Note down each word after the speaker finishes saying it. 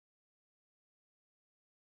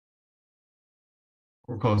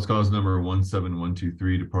Court cause number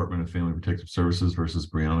 17123, Department of Family Protective Services versus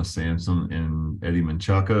Brianna Sampson and Eddie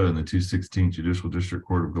Menchaca in the 216th Judicial District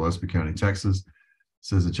Court of Gillespie County, Texas.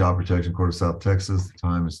 Says the Child Protection Court of South Texas. The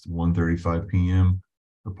time is 1:35 p.m.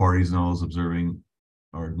 The parties and all those observing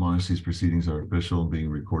are admonished these proceedings are official and being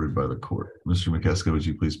recorded by the court. Mr. McKeska, would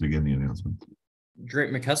you please begin the announcement? Drake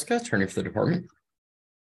McKeska, attorney for the department.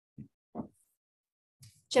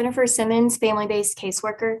 Jennifer Simmons, family-based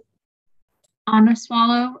caseworker. Anna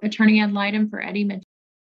Swallow, attorney ad litem for Eddie Menchaca.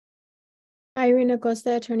 Irene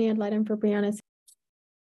Acosta, attorney ad litem for Brianna.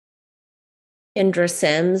 Indra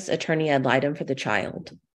Sims, attorney ad litem for the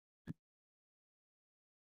child.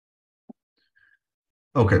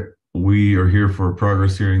 Okay, we are here for a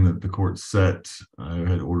progress hearing that the court set. I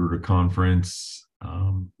had ordered a conference.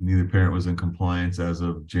 Neither parent was in compliance as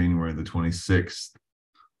of January the 26th.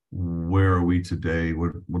 Where are we today?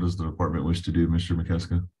 What does the department wish to do, Mr.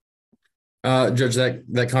 McKeska? Judge,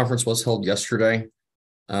 that conference was held yesterday.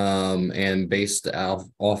 And based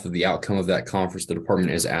off of the outcome of that conference, the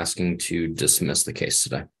department is asking to dismiss the case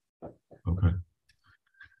today. Okay.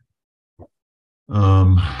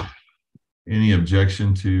 Any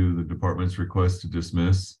objection to the department's request to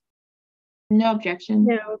dismiss? No objection.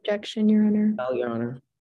 No objection, Your Honor. No, Your Honor.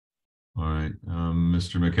 All right.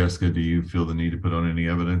 Mr. McKeska, do you feel the need to put on any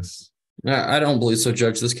evidence? I don't believe so,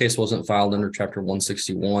 Judge. This case wasn't filed under Chapter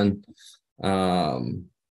 161.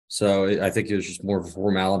 So I think it was just more of a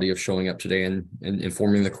formality of showing up today and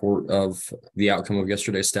informing the court of the outcome of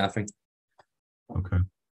yesterday's staffing. Okay.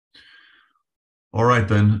 All right,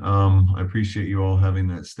 then. I appreciate you all having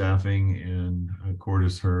that staffing, and the court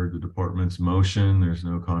has heard the department's motion. There's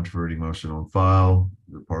no controverting motion on file.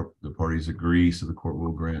 The parties agree, so the court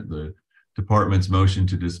will grant the department's motion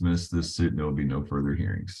to dismiss this suit, and there will be no further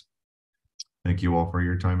hearings. Thank you all for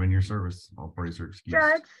your time and your service. All parties are excused.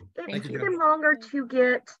 Judge, it took them longer to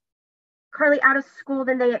get Carly out of school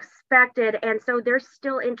than they expected, and so they're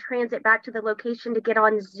still in transit back to the location to get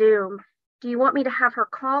on Zoom. Do you want me to have her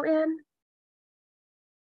call in?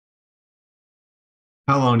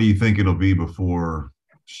 How long do you think it'll be before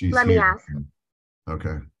she's Let me here? ask.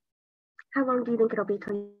 Okay. How long do you think it'll be?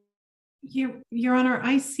 Your Honor,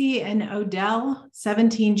 I see an Odell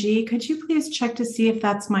 17G. Could you please check to see if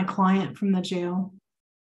that's my client from the jail?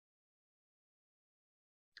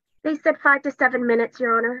 They said 5 to 7 minutes,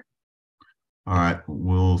 Your Honor. All right.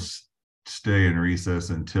 We'll stay in recess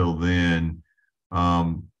until then.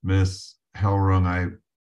 Miss Hellrung, I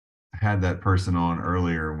had that person on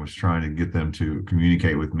earlier and was trying to get them to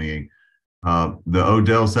communicate with me. The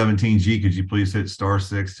Odell 17G, could you please hit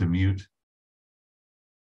 *6 to mute?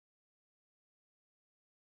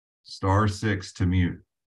 *6 to mute,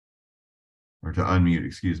 or to unmute,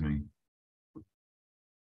 excuse me.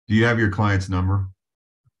 Do you have your client's number?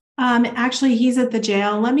 Actually, he's at the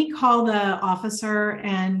jail. Let me call the officer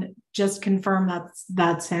and just confirm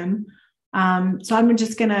that's him. So I'm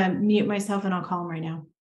just going to mute myself and I'll call him right now.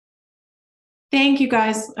 Thank you,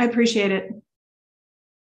 guys. I appreciate it.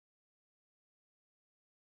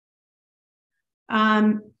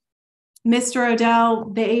 Mr.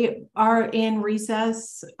 Odell, they are in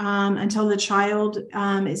recess until the child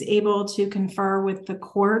is able to confer with the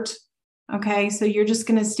court. Okay, so you're just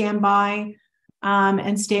going to stand by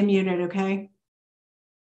and stay muted, okay?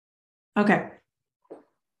 Okay.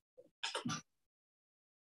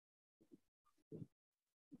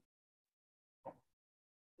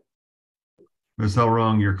 Ms.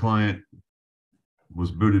 Hellrung, your client was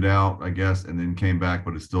booted out, I guess, and then came back,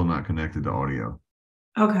 but it's still not connected to audio.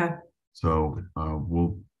 Okay. So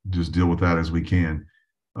we'll just deal with that as we can.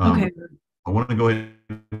 Okay. I want to go ahead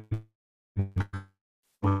and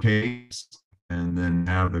case and then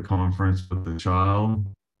have the conference with the child.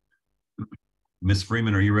 Ms.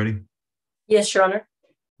 Freeman, are you ready? Yes, Your Honor.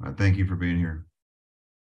 All right, thank you for being here.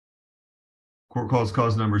 Court calls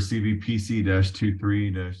cause number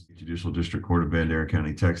CVPC-23- Judicial District Court of Bandera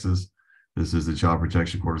County, Texas. This is the Child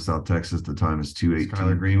Protection Court of South Texas. The time is 2:18.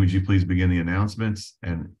 Skylar Green, would you please begin the announcements?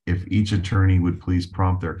 And if each attorney would please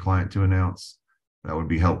prompt their client to announce, that would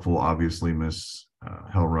be helpful. Obviously, Ms.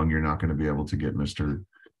 Hellrung, you're not going to be able to get Mr.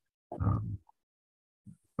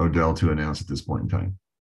 Odell to announce at this point in time.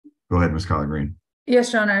 Go ahead, Ms. Skylar Green.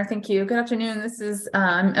 Yes, Your Honor. Thank you. Good afternoon. This is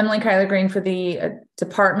Emily Kyler Green for the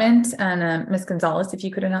department, and Ms. Gonzalez, if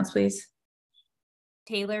you could announce, please.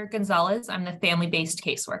 Taylor Gonzalez. I'm the family-based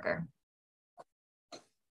caseworker.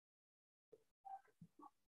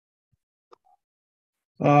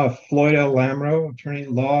 Floyd L. Lamro, attorney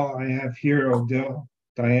at law. I have here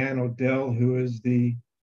Diane Odell, who is the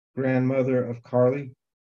grandmother of Carly.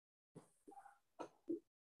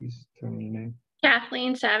 Please tell me your name.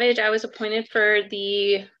 Kathleen Savage. I was appointed for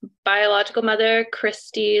the biological mother,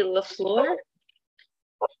 Christy LaFleur.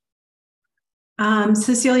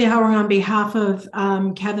 Cecilia Howard on behalf of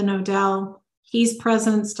Kevin Odell. He's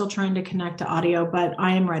present, still trying to connect to audio, but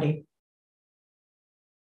I am ready.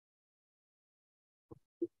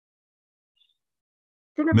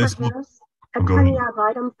 Jennifer Harris, attorney ad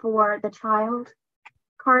litem for the child.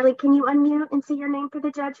 Carly, can you unmute and say your name for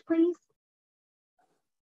the judge, please?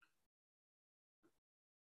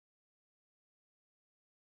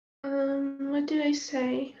 What did I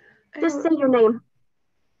say? Just say your name.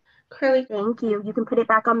 Carly. Thank you. You can put it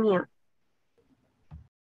back on mute.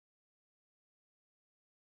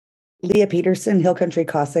 Leah Peterson, Hill Country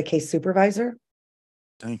CASA case supervisor.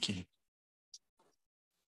 Thank you.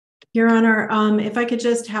 Your Honor, if I could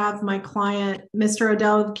just have my client, Mr.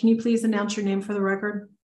 Odell, can you please announce your name for the record?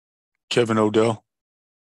 Kevin Odell.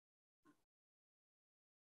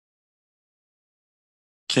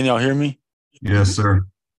 Can y'all hear me? Yes, sir.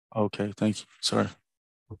 Okay, thank you. Sorry.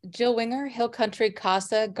 Jill Winger, Hill Country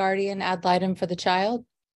CASA, guardian ad litem for the child.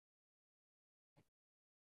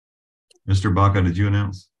 Mr. Baca, did you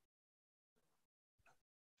announce?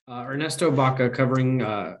 Ernesto Baca, covering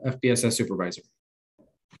FBSS supervisor.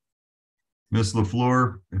 Ms.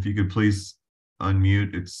 LaFleur, if you could please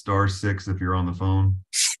unmute, it's *6 if you're on the phone.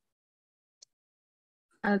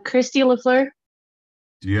 Christy LaFleur.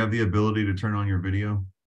 Do you have the ability to turn on your video?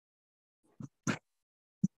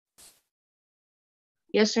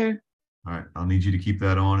 Yes, sir. All right, I'll need you to keep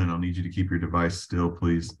that on, and I'll need you to keep your device still,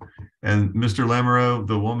 please. And Mr. Lamoureux,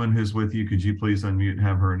 the woman who's with you, could you please unmute and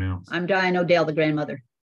have her announce? I'm Diane Odell, the grandmother.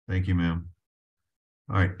 Thank you, ma'am.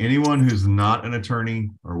 All right, anyone who's not an attorney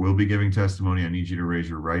or will be giving testimony, I need you to raise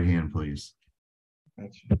your right hand, please.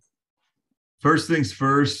 First things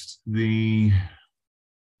first, the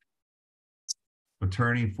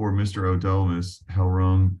attorney for Mr. Odell, Ms.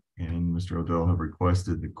 Helrung, and Mr. Odell have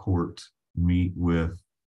requested the court meet with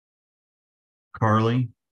Carly,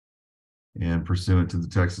 and pursuant to the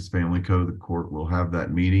Texas Family Code, the court will have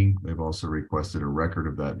that meeting. They've also requested a record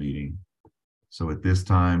of that meeting. So at this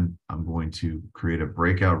time, I'm going to create a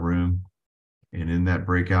breakout room, and in that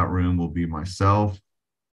breakout room will be myself,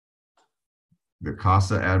 the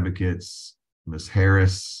CASA advocates, Ms.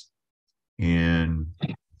 Harris, and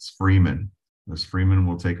Ms. Freeman. Ms. Freeman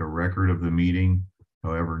will take a record of the meeting.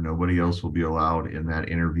 However, nobody else will be allowed in that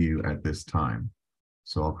interview at this time.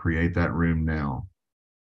 So I'll create that room now.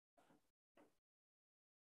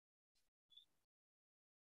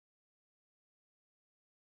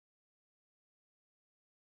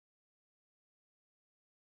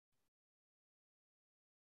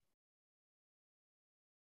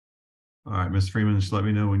 All right, Ms. Freeman, just let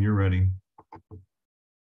me know when you're ready.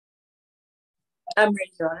 I'm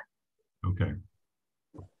ready, Your Honor. Okay.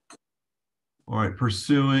 All right,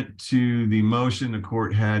 pursuant to the motion, the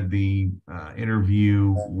court had the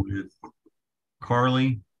interview with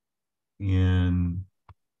Carly, and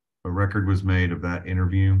a record was made of that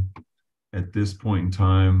interview. At this point in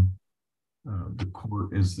time, the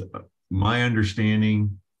court is, my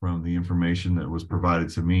understanding from the information that was provided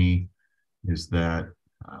to me is that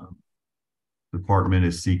the department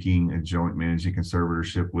is seeking a joint managing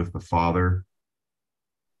conservatorship with the father.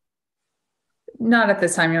 Not at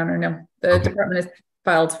this time, Your Honor, no. The department has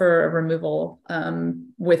filed for a removal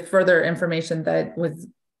with further information that was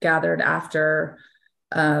gathered after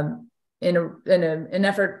in an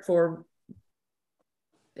effort to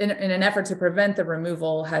prevent the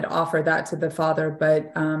removal, had offered that to the father,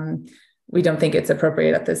 but we don't think it's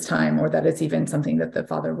appropriate at this time, or that it's even something that the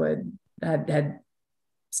father had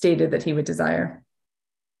stated that he would desire.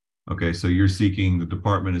 Okay, so you're seeking, the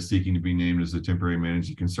department is seeking to be named as the temporary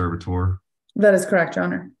managing conservator? That is correct, Your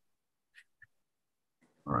Honor.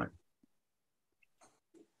 All right.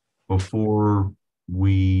 Before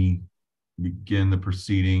we begin the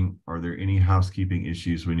proceeding, are there any housekeeping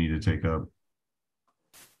issues we need to take up?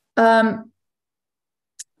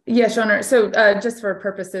 Yes, Your Honor. So just for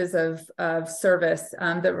purposes of service,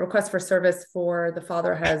 the request for service for the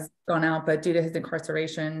father has gone out, but due to his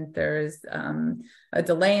incarceration, there's a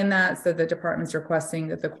delay in that. So the department's requesting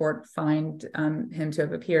that the court find him to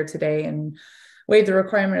have appeared today and waive the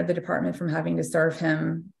requirement of the department from having to serve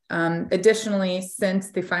him. Additionally,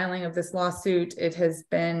 since the filing of this lawsuit, it has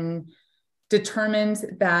been determined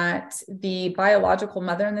that the biological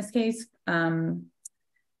mother in this case,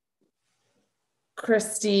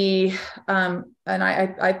 Christy, and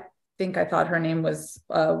I think I thought her name was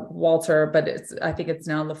Walter, but I think it's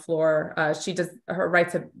now LaFleur. Her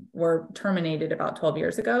rights were terminated about 12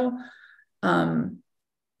 years ago.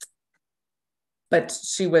 but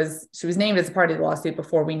she was named as a party to the lawsuit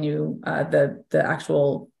before we knew the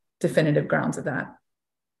actual definitive grounds of that.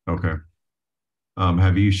 Okay.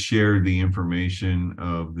 Have you shared the information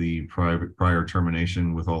of the prior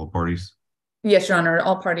termination with all the parties? Yes, Your Honor.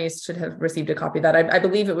 All parties should have received a copy of that. I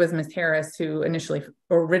believe it was Ms. Harris who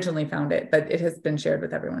originally found it, but it has been shared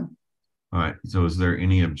with everyone. All right. So is there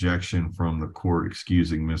any objection from the court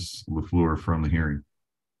excusing Ms. LaFleur from the hearing?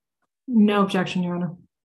 No objection, Your Honor.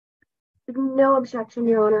 No objection,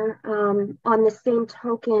 Your Honor. On the same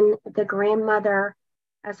token, the grandmother,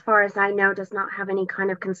 as far as I know, does not have any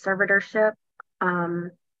kind of conservatorship,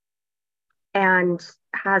 and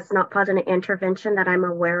has not filed an intervention that I'm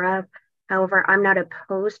aware of. However, I'm not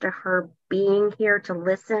opposed to her being here to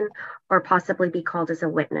listen or possibly be called as a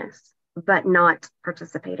witness, but not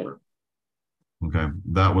participating. Okay,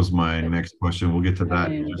 that was my next question. We'll get to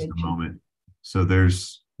that in just a moment. So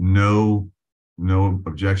there's no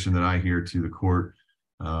objection that I hear to the court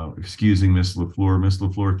excusing Ms. LaFleur. Ms.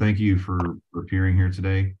 LaFleur, thank you for appearing here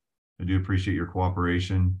today. I do appreciate your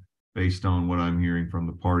cooperation. Based on what I'm hearing from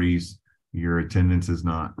the parties, your attendance is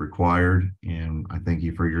not required, and I thank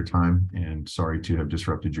you for your time and sorry to have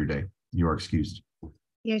disrupted your day. You are excused.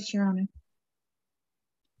 Yes, Your Honor.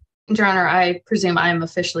 Your Honor, I presume I am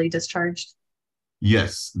officially discharged.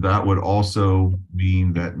 Yes, that would also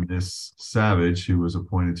mean that Ms. Savage, who was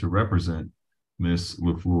appointed to represent Ms.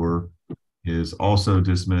 LaFleur, is also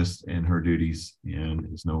dismissed in her duties and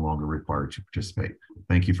is no longer required to participate.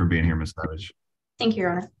 Thank you for being here, Ms. Savage. Thank you,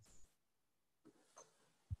 Your Honor.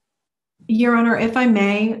 Your Honor, if I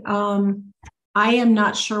may, I am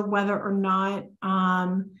not sure whether or not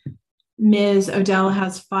Ms. Odell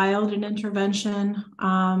has filed an intervention.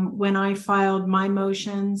 When I filed my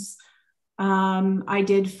motions, I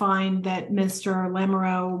did find that Mr.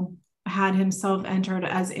 Lamoureux had himself entered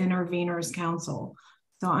as intervener's counsel.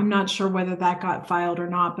 So I'm not sure whether that got filed or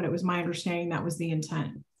not, but it was my understanding that was the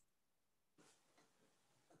intent.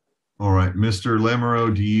 All right, Mr.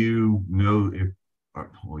 Lamoureux, do you know if,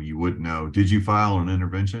 well, you would know, did you file an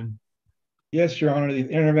intervention? Yes, Your Honor, the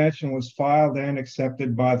intervention was filed and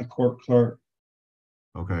accepted by the court clerk.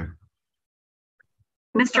 Okay.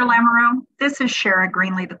 Mr. Lamoureux, this is Shara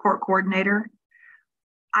Greenlee, the court coordinator.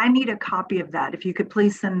 I need a copy of that. If you could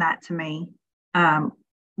please send that to me,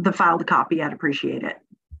 the filed copy, I'd appreciate it.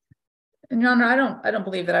 And Your Honor, I don't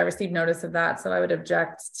believe that I received notice of that, so I would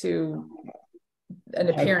object to an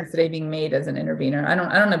appearance today being made as an intervener. I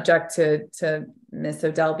don't object to Ms.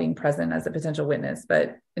 Odell being present as a potential witness,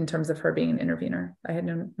 but in terms of her being an intervener, I had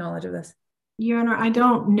no knowledge of this. Your Honor, I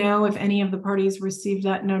don't know if any of the parties received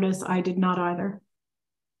that notice. I did not either.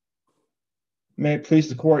 May it please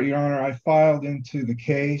the court, Your Honor, I filed into the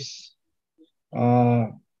case.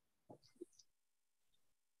 I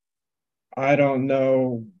don't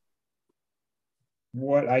know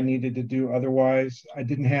what I needed to do otherwise. I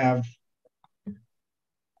didn't have,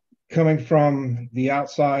 coming from the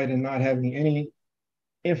outside and not having any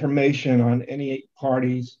information on any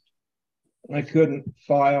parties, I couldn't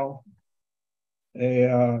file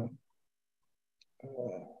a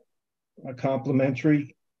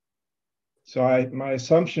complimentary. So my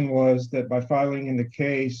assumption was that by filing in the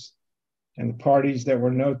case and the parties that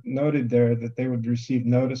were noted there, that they would receive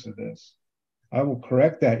notice of this. I will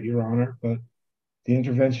correct that, Your Honor, but the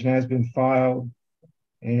intervention has been filed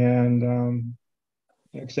and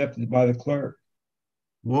accepted by the clerk.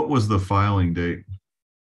 What was the filing date?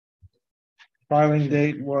 Filing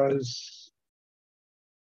date was,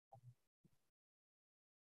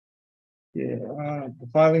 the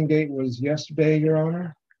filing date was yesterday, Your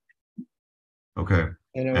Honor. Okay.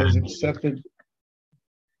 And it was accepted.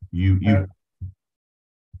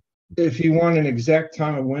 If you want an exact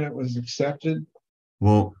time of when it was accepted.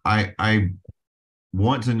 Well, I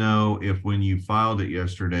want to know if when you filed it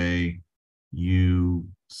yesterday, you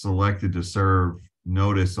selected to serve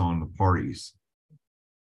notice on the parties.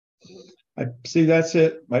 I see, that's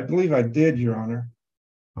it. I believe I did, Your Honor.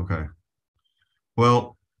 Okay.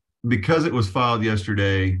 Well, because it was filed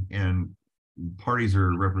yesterday and parties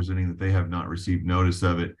are representing that they have not received notice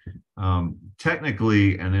of it,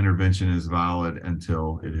 technically an intervention is valid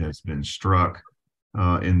until it has been struck.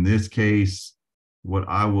 In this case, what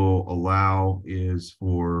I will allow is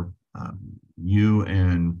for you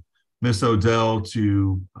and Miss Odell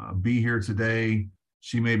to be here today.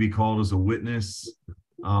 She may be called as a witness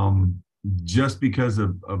just because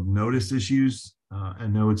of notice issues. I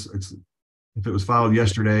know it's if it was filed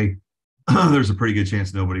yesterday, there's a pretty good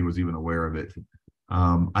chance nobody was even aware of it.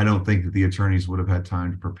 I don't think that the attorneys would have had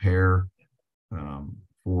time to prepare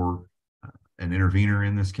for an intervener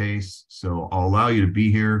in this case. So I'll allow you to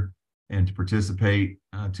be here and to participate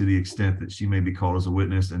to the extent that she may be called as a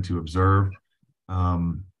witness and to observe. I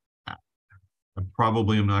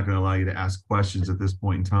probably am not going to allow you to ask questions at this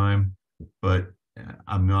point in time, but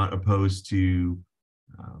I'm not opposed to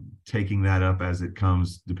taking that up as it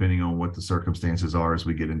comes, depending on what the circumstances are as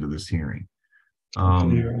we get into this hearing.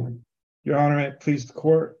 Your Honor, it please the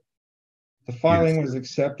court. The filing was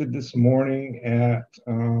accepted this morning at,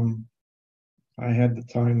 I had the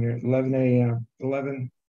time here, 11 a.m.,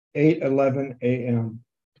 8:11 a.m.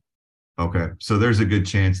 Okay, so there's a good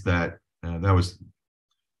chance that that was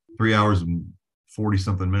 3 hours and 40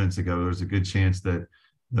 something minutes ago. There's a good chance that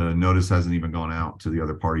the notice hasn't even gone out to the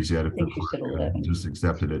other parties yet. If the court just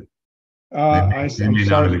accepted it, they may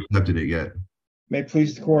not have accepted it yet. May it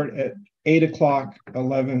please the court, at 8 o'clock,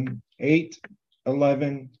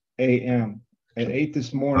 8:11 a.m. At 8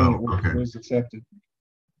 this morning, it was accepted.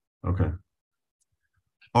 Okay.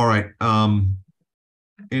 All right.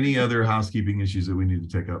 Any other housekeeping issues that we need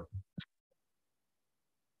to take up?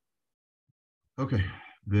 Okay,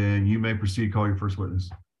 then you may proceed. Call your first witness.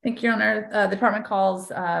 Thank you, Your Honor. The department calls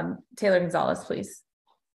Taylor Gonzalez, please.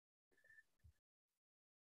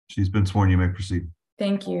 She's been sworn. You may proceed.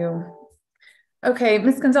 Thank you. Okay,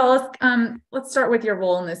 Ms. Gonzalez, let's start with your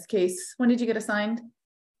role in this case. When did you get assigned?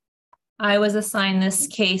 I was assigned this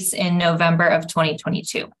case in November of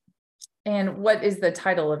 2022. And what is the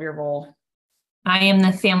title of your role? I am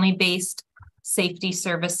the family-based safety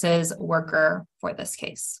services worker for this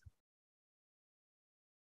case.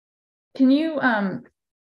 Can you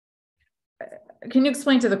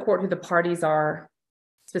explain to the court who the parties are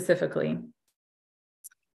specifically?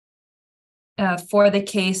 For the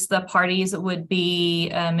case, the parties would be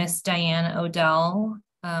Miss Diane Odell,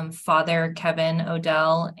 Father Kevin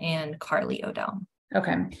Odell, and Carly Odell.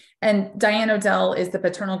 Okay. And Diane Odell is the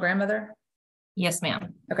paternal grandmother? Yes,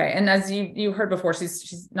 ma'am. Okay. And as you heard before,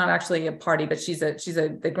 she's not actually a party, but she's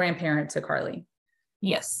the grandparent to Carly.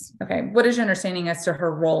 Yes. Okay. What is your understanding as to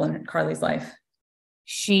her role in Carly's life?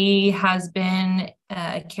 She has been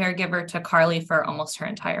a caregiver to Carly for almost her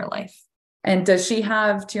entire life. And does she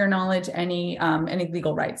have, to your knowledge, any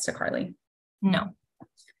legal rights to Carly? No.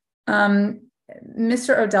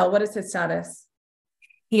 Mr. Odell, what is his status?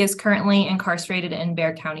 He is currently incarcerated in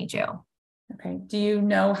Bexar County Jail. Okay. Do you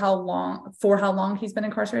know how long he's been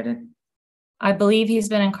incarcerated? I believe he's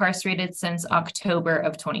been incarcerated since October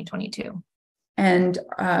of 2022. And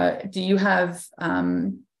do you have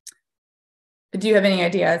any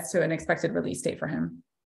idea as to an expected release date for him?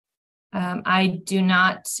 I do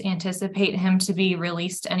not anticipate him to be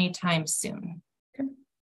released anytime soon.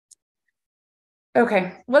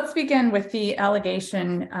 Okay, let's begin with the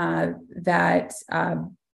allegation that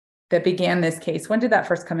began this case. When did that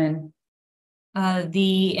first come in?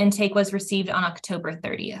 The intake was received on October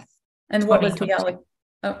 30th. And what was the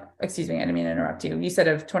oh, excuse me, I didn't mean to interrupt you. You said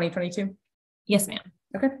of 2022? Yes, ma'am.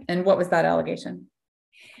 Okay, and what was that allegation?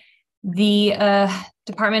 The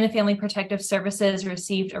Department of Family Protective Services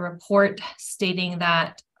received a report stating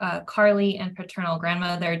that Carly and paternal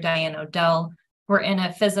grandmother Diane Odell were in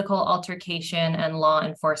a physical altercation and law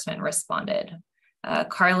enforcement responded.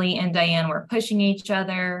 Carly and Diane were pushing each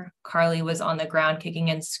other. Carly was on the ground kicking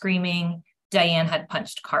and screaming. Diane had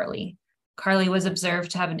punched Carly. Carly was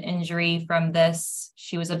observed to have an injury from this.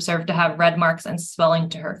 She was observed to have red marks and swelling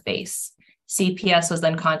to her face. CPS was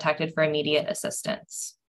then contacted for immediate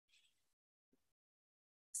assistance.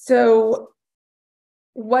 So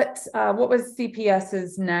what was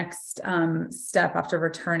CPS's next step after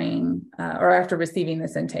returning or after receiving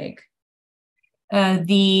this intake?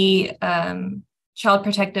 The Child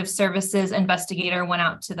Protective Services investigator went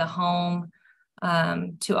out to the home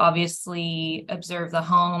to obviously observe the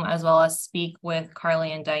home as well as speak with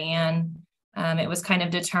Carly and Diane. It was kind of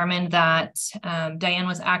determined that Diane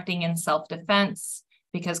was acting in self-defense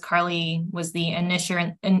because Carly was the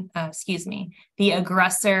the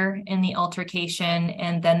aggressor in the altercation,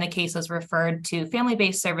 and then the case was referred to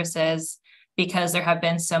family-based services because there have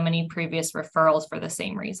been so many previous referrals for the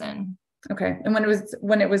same reason. Okay, and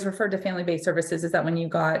when it was referred to family-based services, is that when you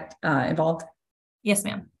got involved? Yes,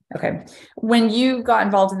 ma'am. Okay, when you got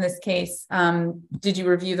involved in this case, did you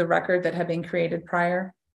review the record that had been created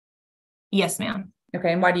prior? Yes, ma'am.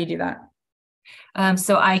 Okay, and why do you do that?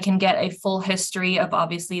 So I can get a full history of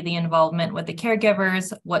obviously the involvement with the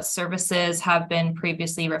caregivers, what services have been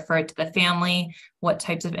previously referred to the family, what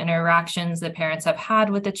types of interactions the parents have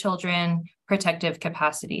had with the children, protective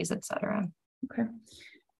capacities, etc. Okay.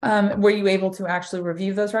 Were you able to actually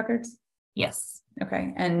review those records? Yes.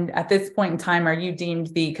 Okay. And at this point in time, are you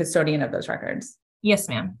deemed the custodian of those records? Yes,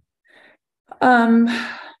 ma'am.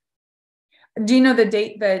 Do you know the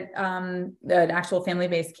date that the actual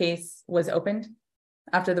family-based case was opened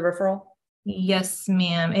after the referral? Yes,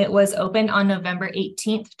 ma'am. It was opened on November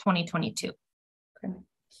 18th, 2022. Okay.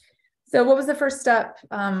 So what was the first step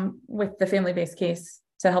with the family-based case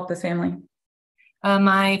to help this family?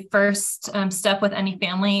 My first step with any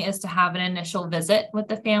family is to have an initial visit with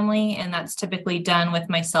the family, and that's typically done with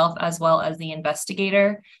myself as well as the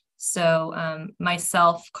investigator. So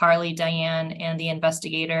myself, Carly, Diane, and the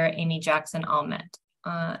investigator, Amy Jackson, all met.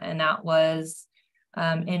 And that was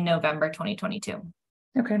in November 2022.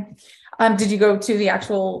 Okay. Did you go to the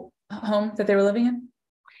actual home that they were living in?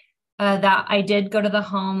 That I did go to the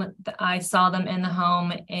home. I saw them in the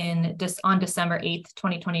home on December 8th,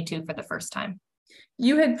 2022 for the first time.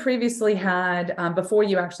 You had previously had, before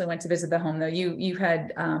you actually went to visit the home though, you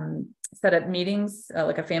had set up meetings,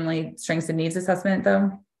 like a family strengths and needs assessment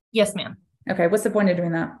though? Yes, ma'am. Okay, what's the point of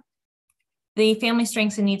doing that? The Family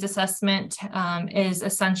Strengths and Needs Assessment is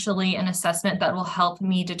essentially an assessment that will help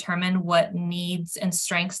me determine what needs and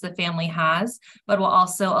strengths the family has, but will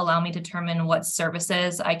also allow me to determine what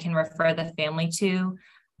services I can refer the family to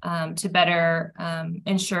better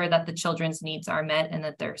ensure that the children's needs are met and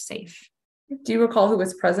that they're safe. Do you recall who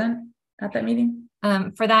was present at that meeting?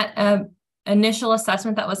 For that initial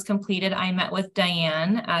assessment that was completed, I met with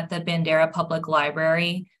Diane at the Bandera Public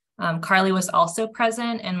Library. Carly was also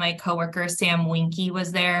present, and my coworker Sam Winky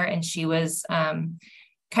was there, and she was kind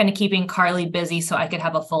of keeping Carly busy so I could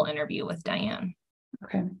have a full interview with Diane.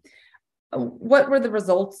 Okay. What were the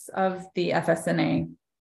results of the FSNA?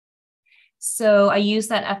 So I used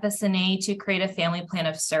that FSNA to create a family plan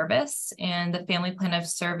of service, and the family plan of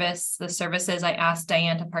service, the services I asked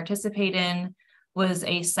Diane to participate in was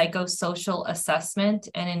a psychosocial assessment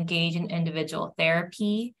and engage in individual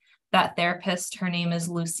therapy. That therapist, her name is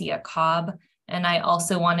Lucia Cobb. And I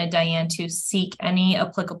also wanted Diane to seek any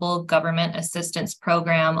applicable government assistance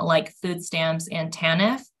program like food stamps and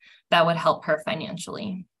TANF that would help her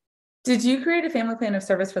financially. Did you create a family plan of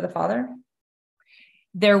service for the father?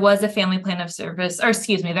 There was a family plan of service, or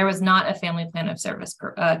excuse me, there was not a family plan of service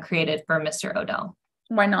created for Mr. Odell.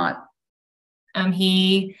 Why not?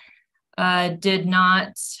 He did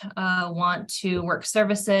not want to work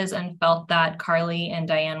services and felt that Carly and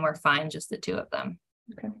Diane were fine, just the two of them.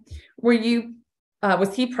 Okay. Were you,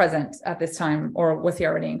 was he present at this time, or was he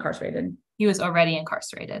already incarcerated? He was already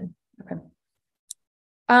incarcerated. Okay.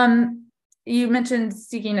 You mentioned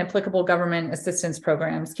seeking applicable government assistance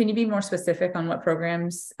programs. Can you be more specific on what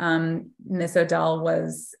programs Ms. Odell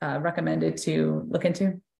was recommended to look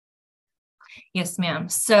into? Yes, ma'am.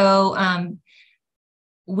 So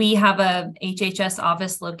we have a HHS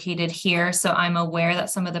office located here, so I'm aware that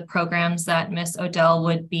some of the programs that Ms. Odell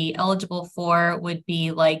would be eligible for would be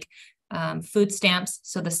like food stamps,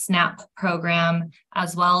 so the SNAP program,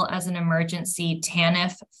 as well as an emergency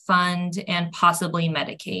TANF fund and possibly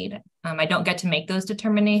Medicaid. I don't get to make those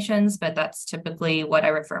determinations, but that's typically what I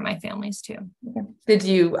refer my families to. Okay. Did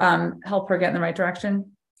you help her get in the right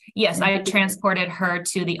direction? Yes, I transported her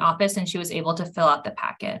to the office and she was able to fill out the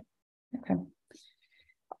packet. Okay.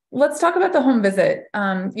 Let's talk about the home visit.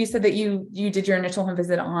 You said that you did your initial home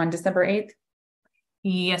visit on December 8th?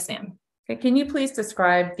 Yes, ma'am. Okay. Can you please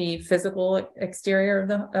describe the physical exterior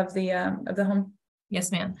of the home?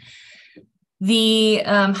 Yes, ma'am. The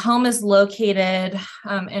home is located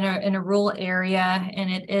in a rural area,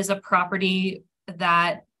 and it is a property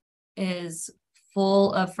that is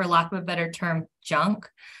full of, for lack of a better term, junk.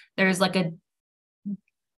 There's like a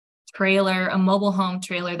trailer, a mobile home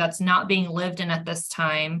trailer that's not being lived in at this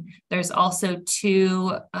time. There's also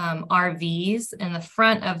two RVs in the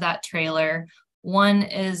front of that trailer. One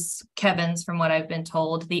is Kevin's, from what I've been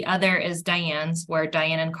told. The other is Diane's, where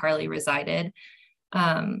Diane and Carly resided.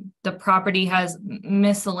 The property has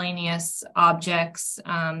miscellaneous objects.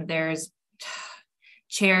 There's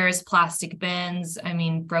chairs, plastic bins,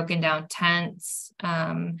 broken down tents,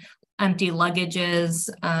 empty luggages.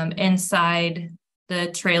 Inside the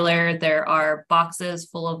trailer, there are boxes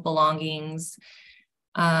full of belongings.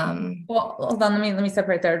 Well, hold on, let me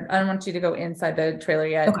separate there. I don't want you to go inside the trailer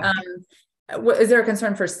yet. Okay. Is there a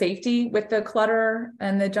concern for safety with the clutter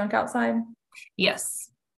and the junk outside? Yes.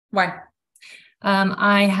 Why?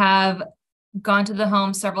 I have gone to the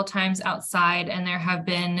home several times outside, and there have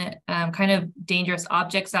been kind of dangerous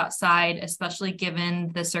objects outside, especially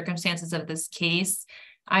given the circumstances of this case.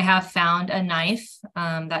 I have found a knife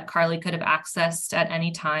that Carly could have accessed at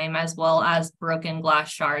any time, as well as broken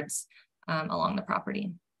glass shards along the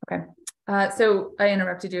property. Okay. So I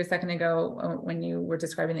interrupted you a second ago when you were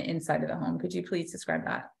describing the inside of the home. Could you please describe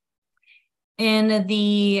that? In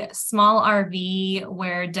the small RV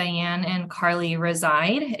where Diane and Carly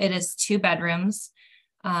reside, it is 2 bedrooms.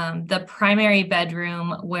 The primary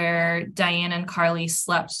bedroom where Diane and Carly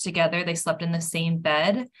slept together, they slept in the same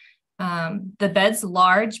bed. The bed's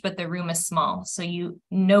large, but the room is small. So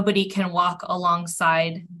nobody can walk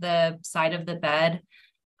alongside the side of the bed.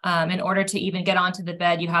 In order to even get onto the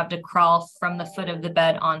bed, you have to crawl from the foot of the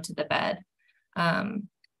bed onto the bed.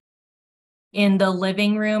 In the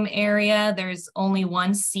living room area, there's only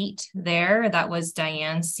 1 seat there. That was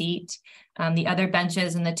Diane's seat. The other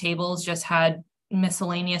benches and the tables just had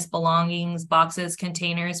miscellaneous belongings, boxes,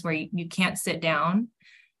 containers where you can't sit down.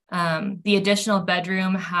 The additional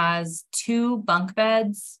bedroom has 2 bunk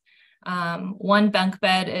beds. 1 bunk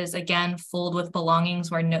bed is again filled with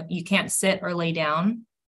belongings where you can't sit or lay down.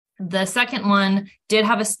 The second one did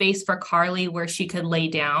have a space for Carly where she could lay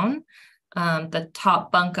down. The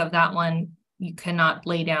top bunk of that one, you cannot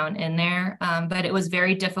lay down in there, but it was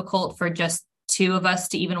very difficult for just 2 of us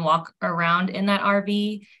to even walk around in that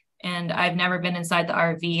RV. And I've never been inside the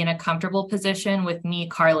RV in a comfortable position with me,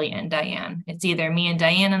 Carly, and Diane. It's either me and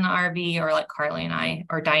Diane in the RV or like Carly and I,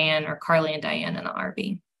 or Diane or Carly and Diane in the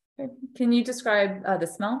RV. Can you describe the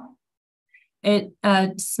smell? It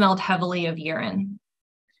smelled heavily of urine.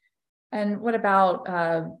 And what about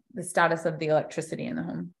the status of the electricity in the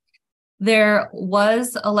home? There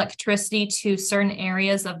was electricity to certain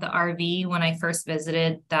areas of the RV when I first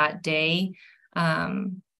visited that day.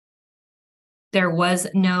 There was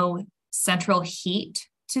no central heat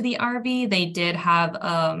to the RV. They did have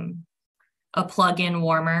a plug-in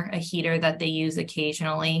warmer, a heater that they use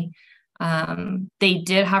occasionally. They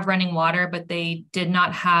did have running water, but they did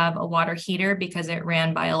not have a water heater because it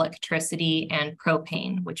ran by electricity and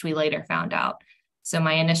propane, which we later found out. So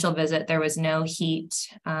my initial visit, there was no heat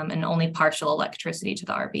and only partial electricity to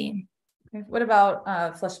the RV. Okay. What about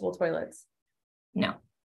flushable toilets? No.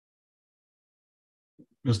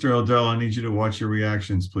 Mr. Odell, I need you to watch your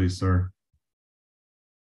reactions, please, sir.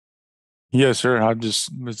 Yes, sir.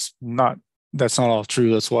 That's not all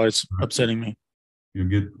true. That's why it's upsetting me. You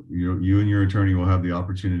and your attorney will have the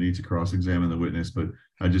opportunity to cross-examine the witness, but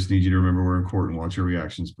I just need you to remember we're in court and watch your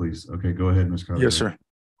reactions, please. Okay, go ahead, Ms. Carter. Yes, sir.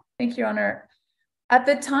 Thank you, Your Honor. At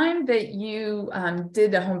the time that you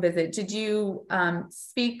did the home visit, did you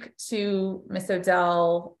speak to Ms.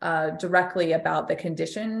 Odell directly about the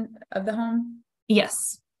condition of the home?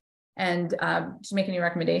 Yes. And did you make any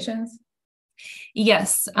recommendations?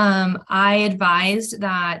 Yes, I advised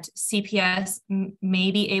that CPS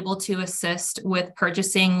may be able to assist with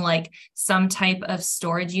purchasing like some type of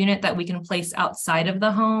storage unit that we can place outside of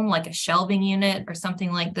the home, like a shelving unit or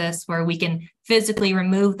something like this, where we can physically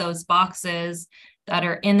remove those boxes that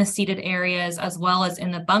are in the seated areas as well as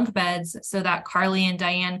in the bunk beds so that Carly and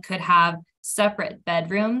Diane could have separate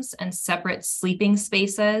bedrooms and separate sleeping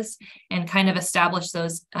spaces and kind of establish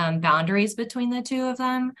those boundaries between the 2 of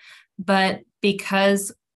them. But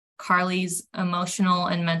because Carly's emotional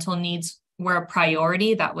and mental needs were a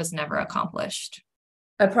priority, that was never accomplished.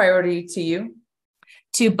 A priority to you?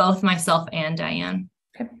 To both myself and Diane.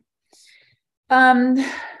 Okay.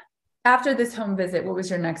 After this home visit, what was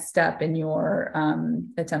your next step in your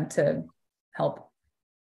attempt to help?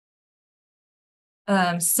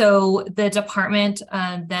 So the department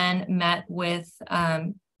then met with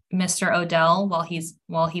Mr. Odell while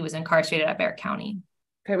he was incarcerated at Bexar County.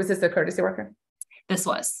 Okay, was this a courtesy worker? This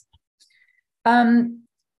was. To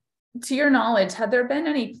your knowledge, had there been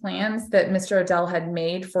any plans that Mr. Odell had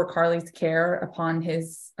made for Carly's care upon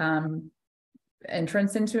his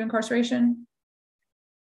entrance into incarceration?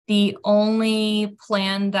 The only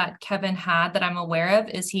plan that Kevin had that I'm aware of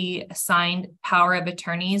is he signed power of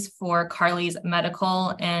attorneys for Carly's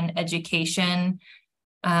medical and education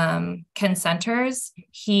consenters.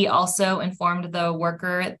 He also informed the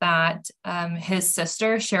worker that his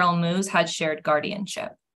sister, Cheryl Moose, had shared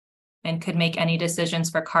guardianship and could make any decisions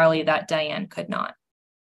for Carly that Diane could not.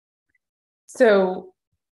 So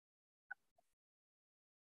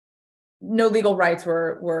no legal rights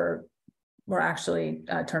were actually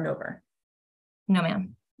turned over? No,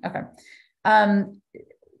 ma'am. Okay.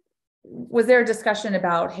 Was there a discussion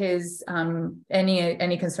about his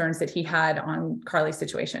any concerns that he had on Carly's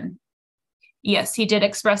situation? Yes, he did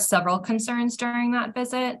express several concerns during that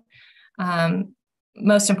visit.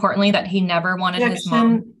 Most importantly, that he never wanted his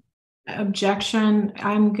mom. Objection.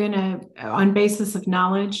 I'm gonna, on basis of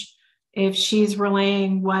knowledge, if she's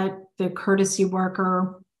relaying what the courtesy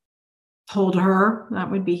worker told her,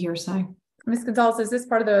 that would be hearsay. Ms. Gonzalez, is this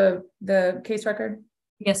part of the case record?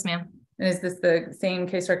 Yes, ma'am. And is this the same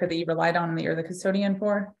case record that you relied on and that you're the custodian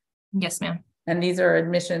for? Yes, ma'am. And these are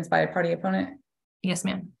admissions by a party opponent? Yes,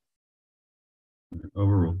 ma'am.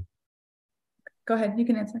 Overruled. Go ahead, you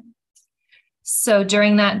can answer. So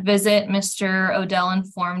during that visit, Mr. Odell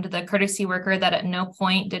informed the courtesy worker that at no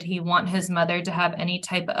point did he want his mother to have any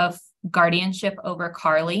type of guardianship over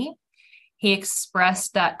Carly. He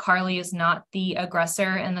expressed that Carly is not the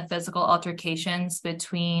aggressor in the physical altercations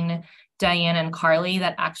between Diane and Carly,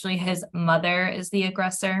 that actually his mother is the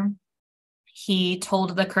aggressor. He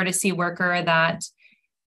told the courtesy worker that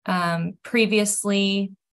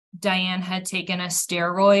previously Diane had taken a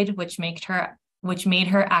steroid, which made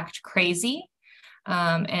her act crazy,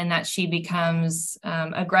 and that she becomes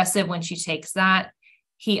aggressive when she takes that.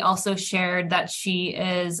 He also shared that she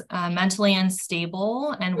is mentally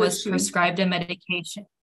unstable and was prescribed a medication.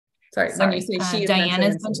 Sorry, when you say she Diane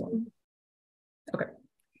is mentally, okay.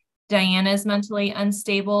 Diana is mentally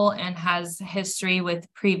unstable and has history with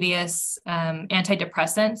previous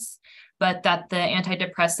antidepressants, but that the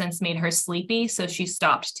antidepressants made her sleepy, so she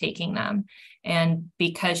stopped taking them. And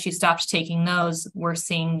because she stopped taking those, we're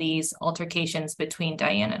seeing these altercations between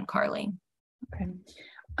Diane and Carly. Okay.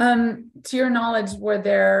 To your knowledge, were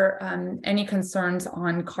there any concerns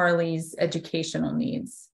on Carly's educational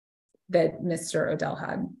needs that Mr. Odell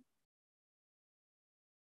had?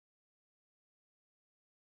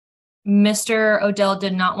 Mr. Odell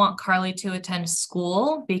did not want Carly to attend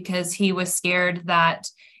school because he was scared that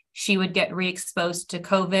she would get re-exposed to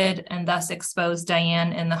COVID and thus expose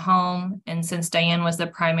Diane in the home. And since Diane was the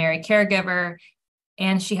primary caregiver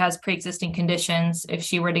and she has pre-existing conditions, if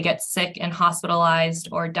she were to get sick and hospitalized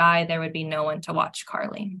or die, there would be no one to watch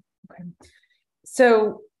Carly. Okay.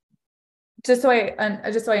 So just so I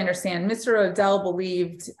understand, Mr. Odell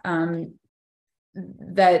believed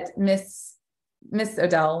that Miss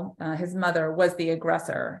Odell, his mother, was the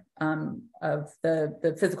aggressor of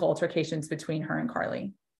the physical altercations between her and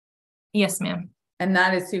Carly. Yes, ma'am. And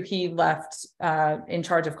that is who he left in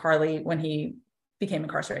charge of Carly when he became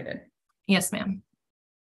incarcerated. Yes, ma'am.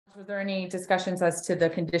 Was there any discussions as to the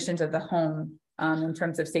conditions of the home in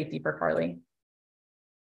terms of safety for Carly?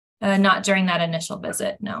 Not during that initial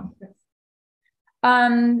visit, no.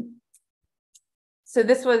 So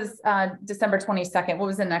this was December 22nd. What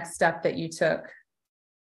was the next step that you took?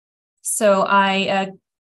 So I,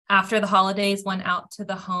 after the holidays, went out to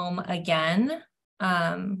the home again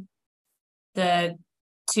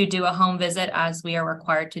to do a home visit as we are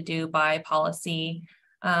required to do by policy.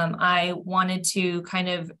 I wanted to kind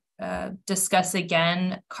of discuss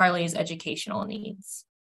again Carly's educational needs.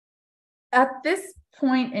 At this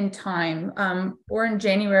point in time, we're in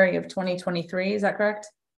January of 2023, is that correct?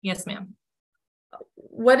 Yes, ma'am.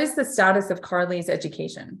 What is the status of Carly's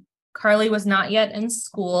education? Carly was not yet in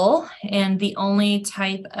school, and the only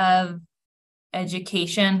type of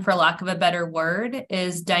education, for lack of a better word,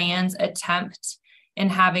 is Diane's attempt in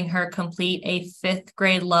having her complete a 5th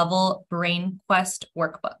grade level Brain Quest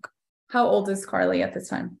workbook. How old is Carly at this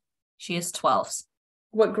time? She is 12.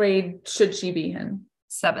 What grade should she be in?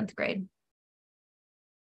 7th grade.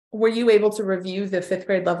 Were you able to review the 5th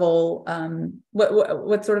grade level?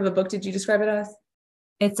 What sort of a book did you describe it as?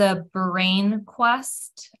 It's a Brain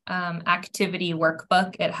Quest activity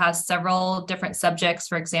workbook. It has several different subjects,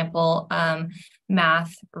 for example,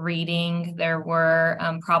 math, reading. There were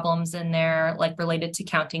problems in there like related to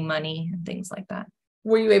counting money and things like that.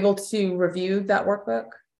 Were you able to review that workbook?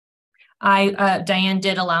 Diane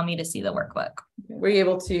did allow me to see the workbook. Were you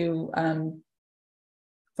able to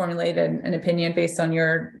formulate an opinion based on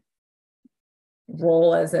your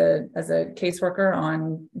role as a caseworker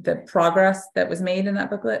on the progress that was made in that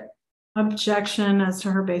booklet? Objection as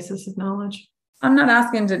to her basis of knowledge. I'm not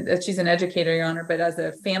asking that she's an educator, Your Honor, but as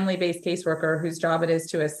a family-based caseworker whose job it is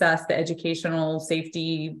to assess the educational,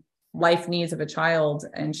 safety, life needs of a child,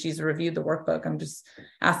 and she's reviewed the workbook, I'm just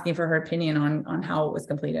asking for her opinion on how it was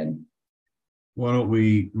completed. Why don't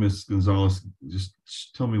we, Ms. Gonzalez, just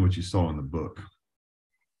tell me what you saw in the book?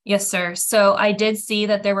 Yes, sir. So I did see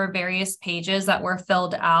that there were various pages that were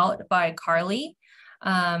filled out by Carly,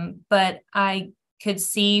 but I could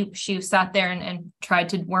see she sat there and tried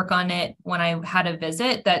to work on it when I had a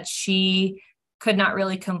visit, that she could not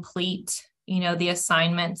really complete, the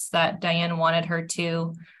assignments that Diane wanted her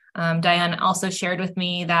to. Diane also shared with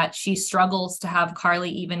me that she struggles to have Carly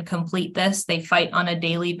even complete this. They fight on a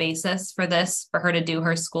daily basis for her to do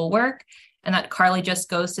her schoolwork, and that Carly just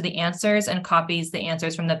goes to the answers and copies the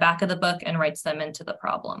answers from the back of the book and writes them into the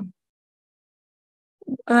problem.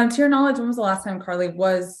 To your knowledge, when was the last time Carly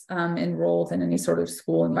was enrolled in any sort of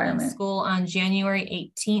school environment? School on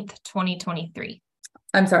January 18th, 2023.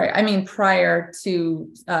 I'm sorry, I mean prior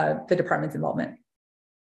to the department's involvement.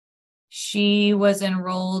 She was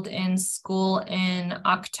enrolled in school in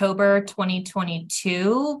October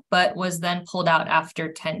 2022, but was then pulled out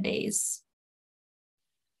after 10 days.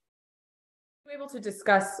 Were you able to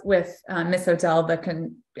discuss with Ms. Odell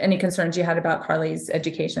any concerns you had about Carly's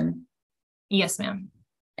education? Yes, ma'am.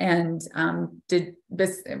 And did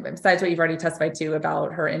this, besides what you've already testified to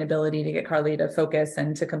about her inability to get Carly to focus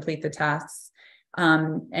and to complete the tasks,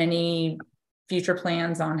 any future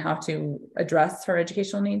plans on how to address her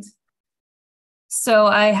educational needs? So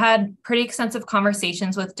I had pretty extensive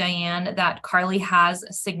conversations with Diane that Carly has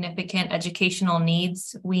significant educational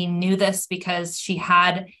needs. We knew this because she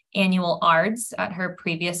had annual ARDs at her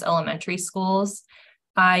previous elementary schools.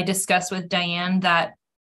 I discussed with Diane that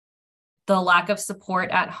the lack of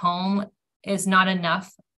support at home is not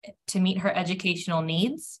enough to meet her educational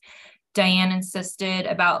needs. Diane insisted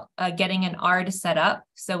about getting an ARD set up.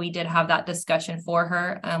 So we did have that discussion for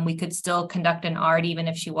her. We could still conduct an ARD even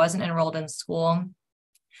if she wasn't enrolled in school.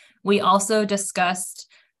 We also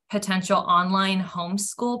discussed potential online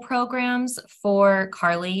homeschool programs for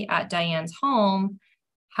Carly at Diane's home.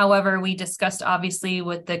 However, we discussed obviously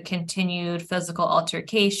with the continued physical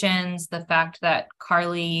altercations, the fact that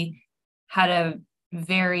Carly had a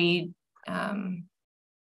very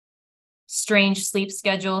strange sleep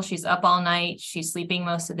schedule. She's up all night. She's sleeping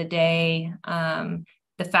most of the day. The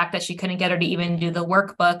fact that she couldn't get her to even do the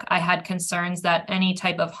workbook, I had concerns that any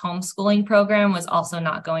type of homeschooling program was also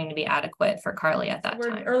not going to be adequate for Carly at that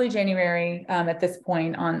time. Early January at this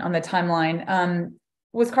point on the timeline.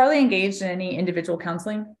 Was Carly engaged in any individual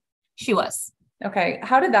counseling? She was. Okay.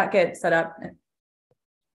 How did that get set up?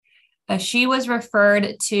 She was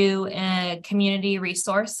referred to a community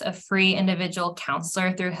resource, a free individual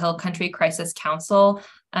counselor through Hill Country Crisis Council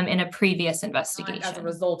in a previous investigation. As a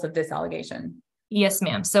result of this allegation? Yes,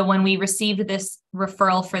 ma'am. So when we received this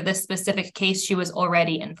referral for this specific case, she was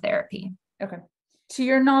already in therapy. Okay. To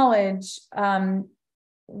your knowledge,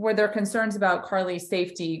 were there concerns about Carly's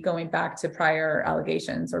safety going back to prior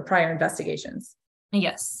allegations or prior investigations?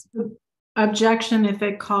 Yes. Objection if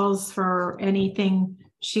it calls for anything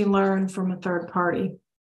she learned from a third party.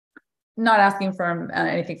 Not asking for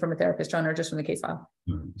anything from a therapist, John, or just from the case file.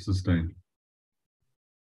 Sustained.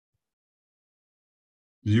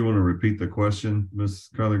 Do you want to repeat the question,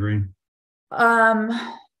 Ms. Carly Green?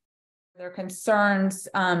 There are concerns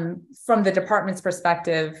from the department's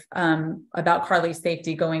perspective about Carly's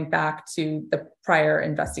safety going back to the prior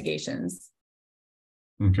investigations.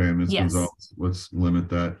 Okay, Ms. Yes. Gonzalez, let's limit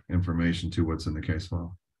that information to what's in the case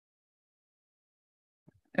file.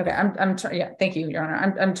 Okay, I'm trying. Yeah, thank you, Your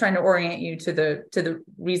Honor. I'm trying to orient you to the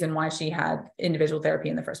reason why she had individual therapy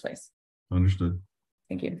in the first place. Understood.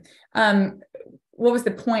 Thank you. What was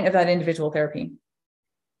the point of that individual therapy?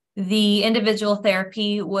 The individual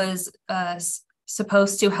therapy was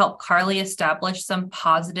supposed to help Carly establish some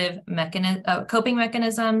positive coping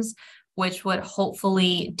mechanisms, which would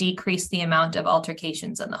hopefully decrease the amount of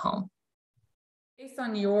altercations in the home. Based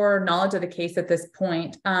on your knowledge of the case at this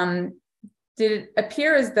point, did it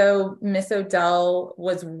appear as though Ms. Odell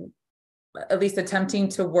was at least attempting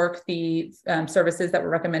to work the services that were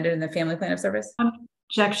recommended in the family plan of service?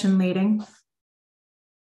 Objection leading.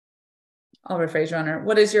 I'll rephrase, Your Honor.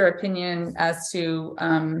 What is your opinion as to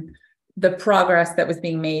the progress that was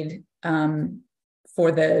being made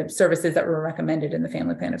for the services that were recommended in the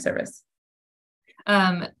family plan of service?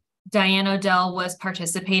 Diane Odell was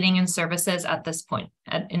participating in services at this point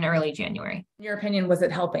in early January. In your opinion, was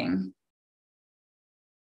it helping?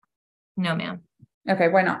 No, ma'am. Okay,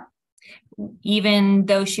 why not? Even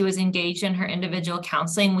though she was engaged in her individual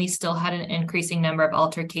counseling, we still had an increasing number of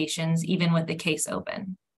altercations, even with the case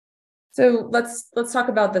open. So let's talk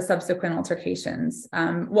about the subsequent altercations.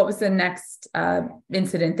 What was the next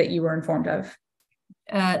incident that you were informed of?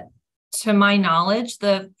 To my knowledge,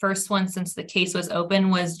 the first one since the case was open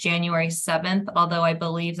was January 7th, although I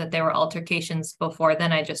believe that there were altercations before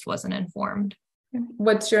then. I just wasn't informed.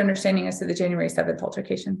 What's your understanding as to the January 7th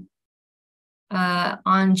altercation?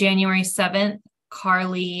 On January 7th,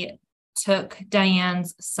 Carly took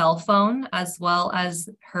Diane's cell phone as well as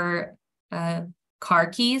her car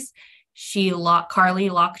keys. Carly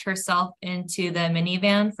locked herself into the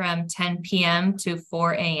minivan from 10 p.m. to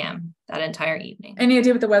 4 a.m. that entire evening. Any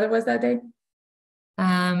idea what the weather was that day?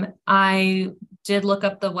 I did look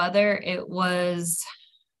up the weather. It was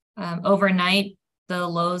overnight. The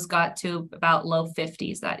lows got to about low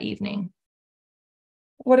 50s that evening.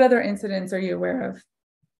 What other incidents are you aware of?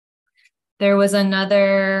 There was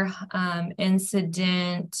another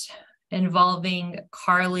incident involving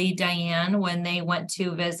Carly, Diane, when they went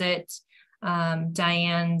to visit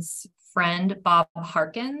Diane's friend, Bob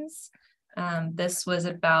Harkins. This was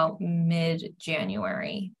about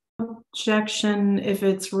mid-January. Objection if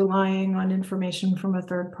it's relying on information from a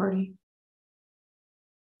third party.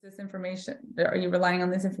 This information, are you relying on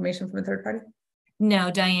this information from a third party?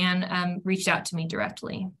 No, Diane reached out to me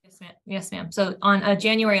directly. Yes, ma'am. Yes, ma'am. So on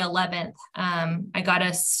January 11th, I got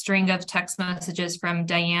a string of text messages from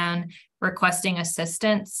Diane requesting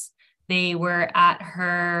assistance. They were at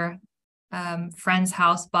her friend's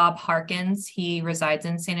house, Bob Harkins. He resides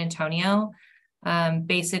in San Antonio.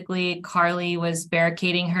 Basically, Carly was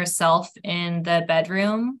barricading herself in the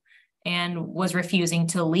bedroom and was refusing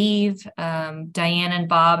to leave. Diane and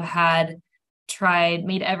Bob had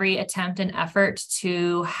made every attempt and effort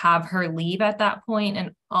to have her leave at that point,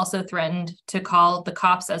 and also threatened to call the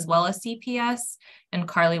cops as well as CPS, and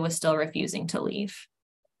Carly was still refusing to leave.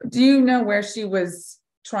 Do you know where she was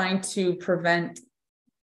trying to prevent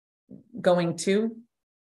going to?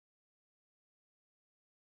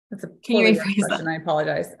 That's a Can you rephrase question. that? I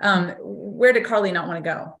apologize. Where did Carly not want to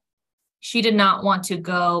go? She did not want to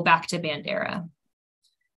go back to Bandera.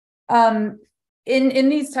 In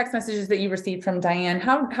these text messages that you received from Diane,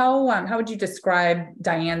 how would you describe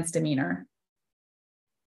Diane's demeanor?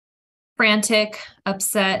 Frantic,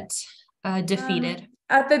 upset, defeated.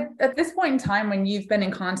 At this point in time, when you've been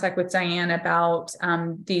in contact with Diane about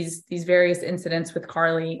these various incidents with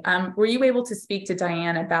Carly, were you able to speak to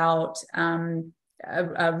Diane about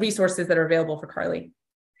resources that are available for Carly?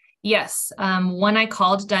 Yes. When I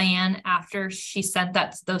called Diane after she sent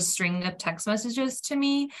those string of text messages to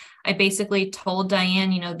me, I basically told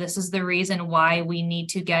Diane, this is the reason why we need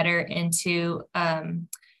to get her into a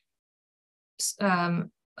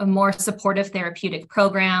more supportive therapeutic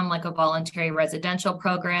program, like a voluntary residential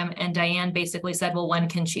program. And Diane basically said, well, when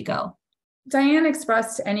can she go? Diane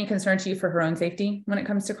expressed any concern to you for her own safety when it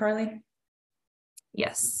comes to Carly?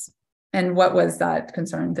 Yes. And what was that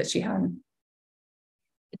concern that she had?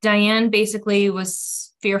 Diane basically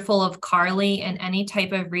was fearful of Carly and any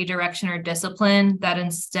type of redirection or discipline, that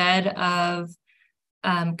instead of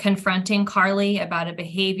confronting Carly about a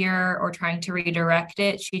behavior or trying to redirect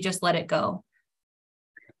it, she just let it go.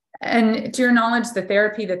 And to your knowledge, the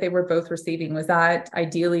therapy that they were both receiving, was that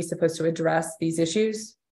ideally supposed to address these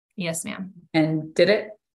issues? Yes, ma'am. And did it?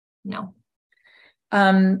 No.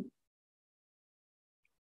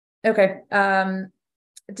 Okay.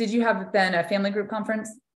 Did you have then a family group conference?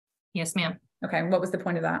 Yes, ma'am. Okay. What was the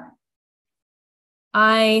point of that?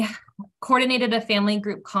 I coordinated a family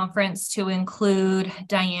group conference to include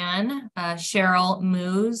Diane, Cheryl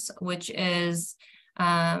Moose, which is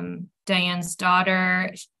Diane's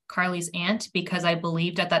daughter, Carly's aunt, because I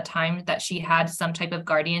believed at that time that she had some type of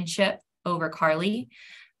guardianship over Carly.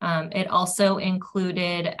 It also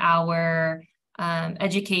included our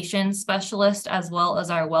education specialist as well as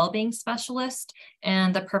our well-being specialist.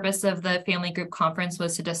 And the purpose of the family group conference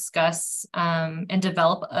was to discuss and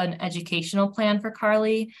develop an educational plan for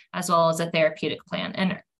Carly, as well as a therapeutic plan.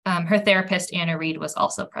 And her therapist, Anna Reed, was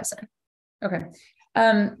also present. Okay.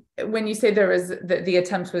 When you say there was the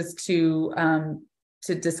attempt was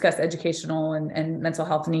to discuss educational and mental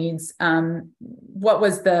health needs, what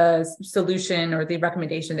was the solution or the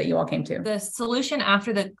recommendation that you all came to? The solution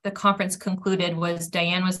after the conference concluded was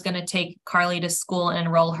Diane was going to take Carly to school and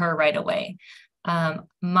enroll her right away.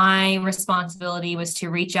 My responsibility was to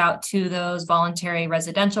reach out to those voluntary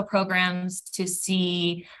residential programs to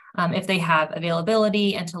see if they have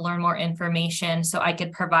availability and to learn more information so I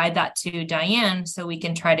could provide that to Diane so we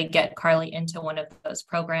can try to get Carly into one of those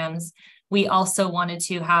programs. We also wanted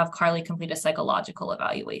to have Carly complete a psychological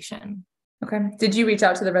evaluation. Okay. Did you reach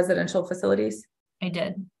out to the residential facilities? I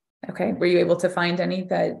did. Okay. Were you able to find any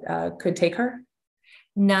that could take her?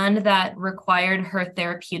 None that required her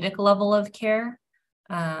therapeutic level of care.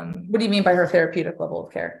 What do you mean by her therapeutic level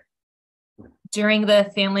of care? During the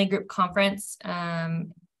family group conference,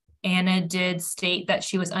 Anna did state that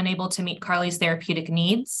she was unable to meet Carly's therapeutic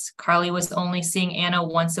needs. Carly was only seeing Anna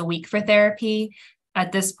once a week for therapy.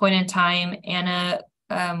 At this point in time, Anna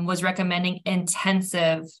was recommending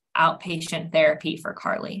intensive outpatient therapy for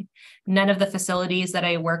Carly. None of the facilities that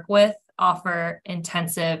I work with offer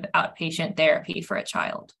intensive outpatient therapy for a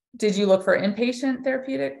child. Did you look for inpatient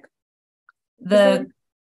therapeutic? The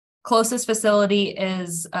closest facility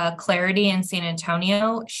is Clarity in San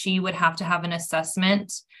Antonio. She would have to have an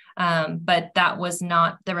assessment, but that was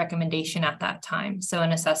not the recommendation at that time. So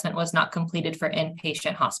an assessment was not completed for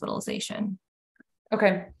inpatient hospitalization.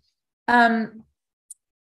 Okay.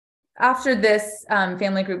 After this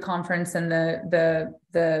family group conference and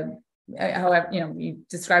however, you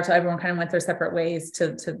described how everyone kind of went their separate ways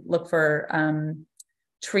to look for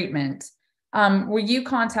treatment. Were you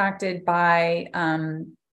contacted by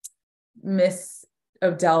Miss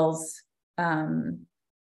Odell's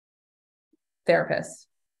therapist?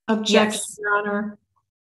 Objection, Yes. Your Honor.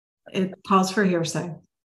 It calls for hearsay.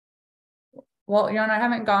 Well, Your Honor, I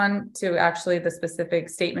haven't gone to actually the specific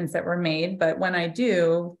statements that were made, but when I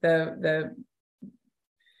do,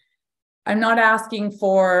 I'm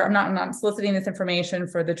not soliciting this information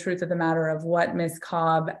for the truth of the matter of what Ms.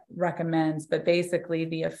 Cobb recommends, but basically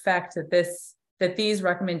the effect that these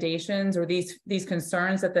recommendations or these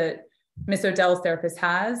concerns that Ms. Odell's therapist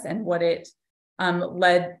has, and what it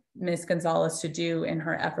led Ms. Gonzalez to do in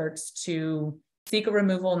her efforts to seek a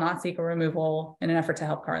removal, not seek a removal, in an effort to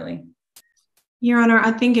help Carly. Your Honor,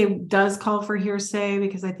 I think it does call for hearsay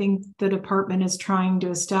because I think the department is trying to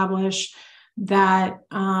establish that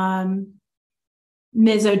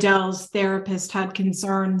Ms. Odell's therapist had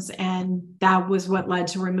concerns, and that was what led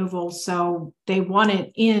to removal. So they want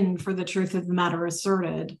it in for the truth of the matter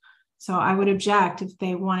asserted. So I would object. If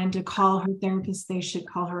they wanted to call her therapist, they should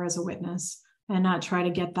call her as a witness and not try to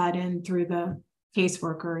get that in through the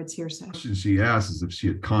caseworker. It's hearsay. The question she asked is if she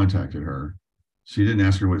had contacted her. She didn't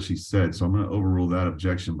ask her what she said, so I'm going to overrule that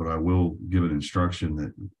objection, but I will give an instruction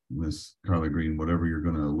that Ms. Carla Green, whatever you're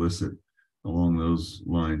going to elicit along those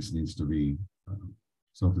lines needs to be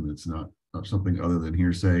something that's not something other than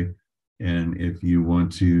hearsay. And if you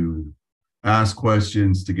want to ask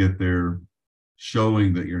questions to get there,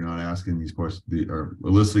 showing that you're not asking these questions or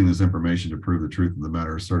eliciting this information to prove the truth of the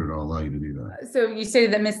matter asserted, I'll allow you to do that. So you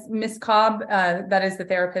stated that Ms. Cobb, that is the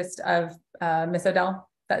therapist of Ms. Odell,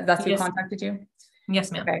 that's who contacted you?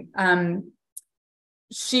 Yes, ma'am. Okay.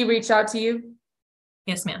 She reached out to you?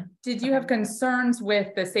 Yes, ma'am. Did you have concerns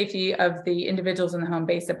with the safety of the individuals in the home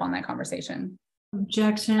based upon that conversation?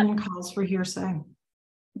 Objection calls for hearsay.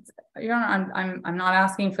 Your Honor, I'm not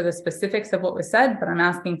asking for the specifics of what was said, but I'm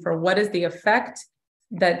asking for what is the effect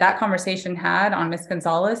that conversation had on Ms.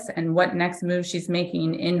 Gonzalez, and what next move she's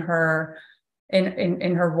making in her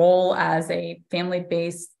in her role as a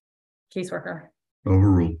family-based caseworker.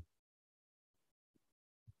 Overruled.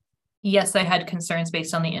 Yes, I had concerns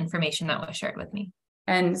based on the information that was shared with me.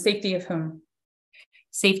 And safety of whom?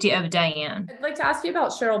 Safety of Diane. I'd like to ask you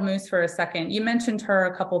about Cheryl Moose for a second. You mentioned her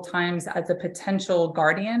a couple times as a potential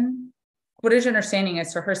guardian. What is your understanding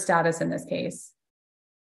as to her status in this case?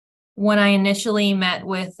 When I initially met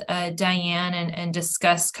with Diane and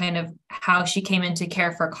discussed kind of how she came into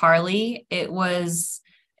care for Carly,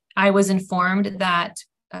 I was informed that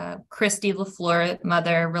Christy LaFleur,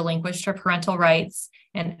 mother, relinquished her parental rights.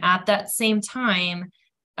 And at that same time,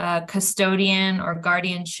 custodian or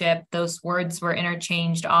guardianship, those words were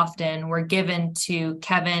interchanged often, were given to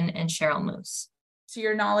Kevin and Cheryl Moose. To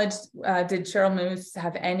your knowledge, did Cheryl Moose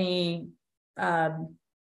have any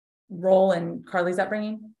role in Carly's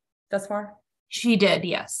upbringing thus far? She did,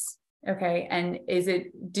 yes. Okay, and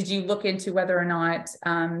did you look into whether or not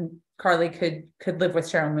Carly could live with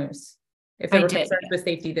Cheryl Moose? If there were concerns with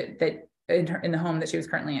safety that in the home that she was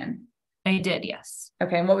currently in? I did, yes.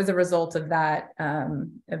 Okay, and what was the result of that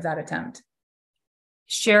attempt?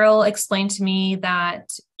 Cheryl explained to me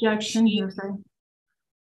that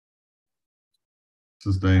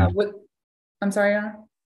Sustained. I'm sorry, Your Honor?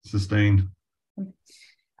 Sustained.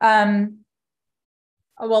 Well,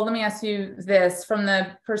 let me ask you this. From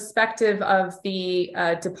the perspective of the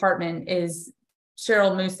department, is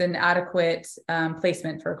Cheryl Moose an adequate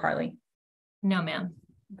placement for Carly? No, ma'am.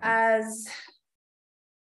 As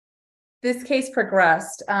this case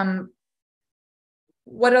progressed,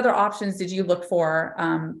 what other options did you look for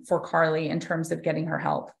Carly in terms of getting her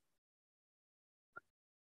help?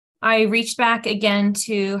 I reached back again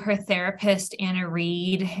to her therapist, Anna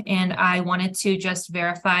Reed, and I wanted to just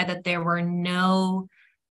verify that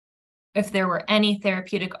if there were any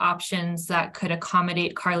therapeutic options that could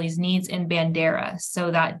accommodate Carly's needs in Bandera,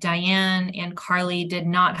 so that Diane and Carly did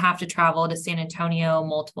not have to travel to San Antonio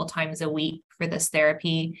multiple times a week for this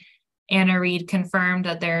therapy. Anna Reed confirmed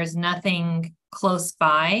that there's nothing close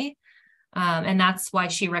by, and that's why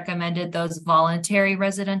she recommended those voluntary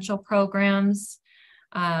residential programs.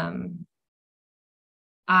 I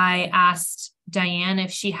asked Diane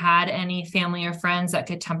if she had any family or friends that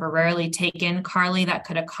could temporarily take in Carly that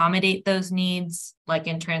could accommodate those needs, like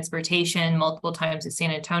in transportation multiple times to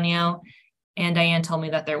San Antonio. And Diane told me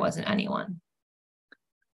that there wasn't anyone.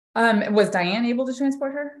 Was Diane able to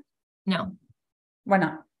transport her? No. Why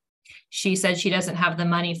not? She said she doesn't have the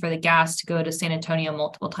money for the gas to go to San Antonio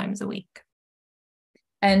multiple times a week.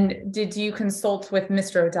 And did you consult with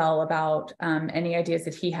Mr. Odell about any ideas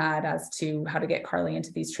that he had as to how to get Carly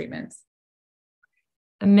into these treatments?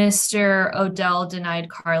 Mr. Odell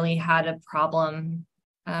denied Carly had a problem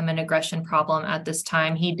an aggression problem at this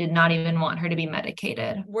time. He did not even want her to be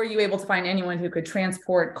medicated. Were you able to find anyone who could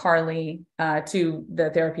transport Carly to the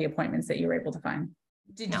therapy appointments that you were able to find?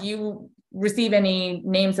 Did you receive any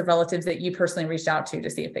names of relatives that you personally reached out to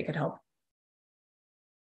see if they could help?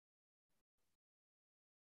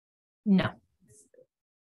 No.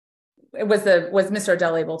 Was Mr.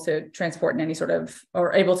 Odell able to transport in any sort of,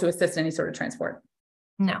 or able to assist in any sort of transport?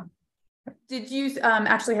 No. Did you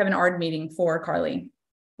actually have an ARD meeting for Carly,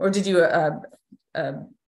 or did you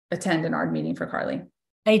attend an ARD meeting for Carly?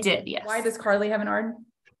 I did, yes. Why does Carly have an ARD?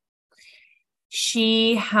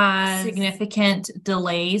 She has significant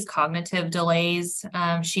delays, cognitive delays.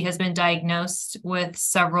 She has been diagnosed with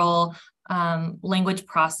several language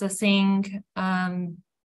processing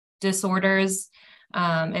disorders.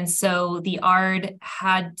 And so the ARD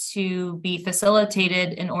had to be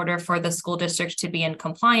facilitated in order for the school district to be in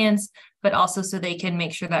compliance, but also so they can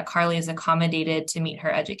make sure that Carly is accommodated to meet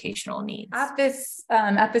her educational needs. At this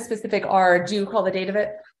specific ARD, do you recall the date of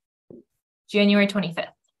it? January 25th.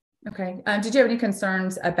 Okay. Did you have any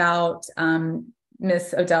concerns about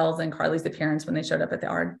Miss Odell's and Carly's appearance when they showed up at the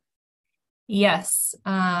ARD? Yes.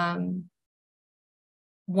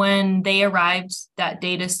 When they arrived that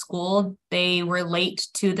day to school, they were late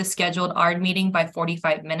to the scheduled ARD meeting by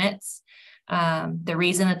 45 minutes. The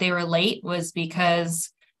reason that they were late was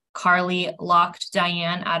because Carly locked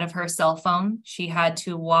Diane out of her cell phone. She had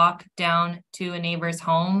to walk down to a neighbor's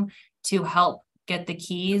home to help get the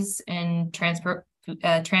keys and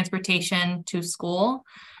transportation to school.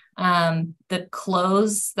 The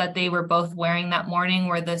clothes that they were both wearing that morning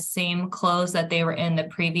were the same clothes that they were in the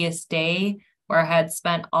previous day, where I had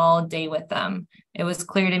spent all day with them. It was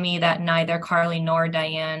clear to me that neither Carly nor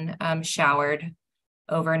Diane showered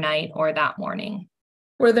overnight or that morning.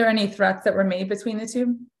 Were there any threats that were made between the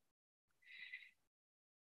two?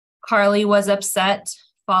 Carly was upset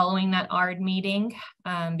following that ARD meeting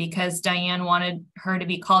because Diane wanted her to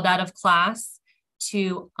be called out of class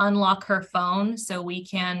to unlock her phone so we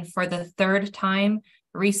can, for the third time,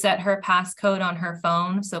 reset her passcode on her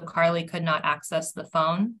phone so Carly could not access the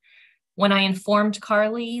phone. When I informed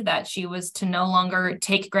Carly that she was to no longer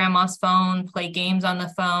take grandma's phone, play games on the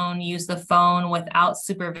phone, use the phone without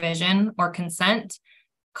supervision or consent,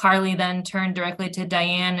 Carly then turned directly to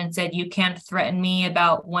Diane and said, "You can't threaten me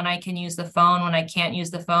about when I can use the phone, when I can't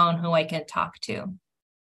use the phone, who I can talk to."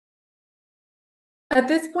 At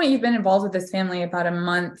this point, you've been involved with this family about a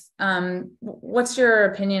month. What's your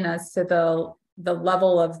opinion as to the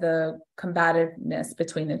level of the combativeness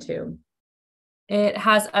between the two? It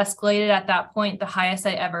has escalated at that point, the highest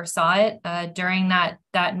I ever saw it. During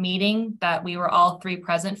that meeting that we were all three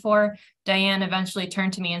present for, Diane eventually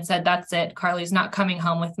turned to me and said, "That's it. Carly's not coming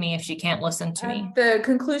home with me if she can't listen to me." At the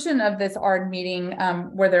conclusion of this ARD meeting,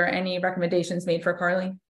 were there any recommendations made for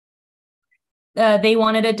Carly? They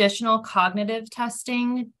wanted additional cognitive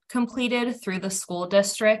testing completed through the school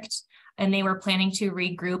district, and they were planning to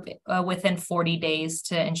regroup within 40 days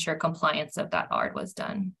to ensure compliance of that ARD was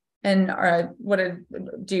done. And are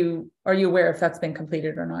you aware if that's been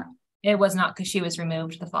completed or not? It was not, because she was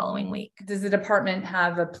removed the following week. Does the department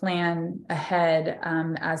have a plan ahead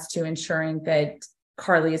as to ensuring that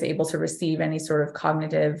Carly is able to receive any sort of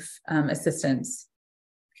cognitive assistance?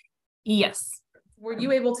 Yes. Were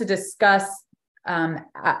you able to discuss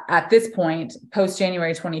at this point, post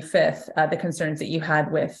January 25th, the concerns that you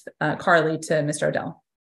had with Carly to Mr. Odell?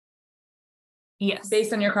 Yes.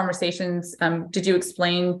 Based on your conversations, did you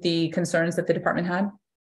explain the concerns that the department had?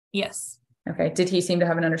 Yes. Okay. Did he seem to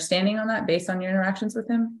have an understanding on that based on your interactions with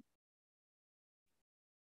him?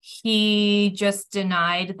 He just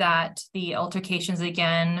denied that the altercations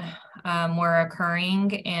again were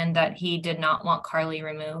occurring and that he did not want Carly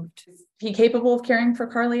removed. Is he capable of caring for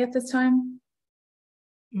Carly at this time?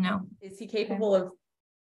 No. Is he capable of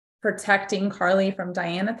protecting Carly from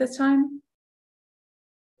Diane at this time?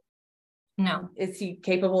 No. Is he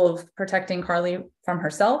capable of protecting Carly from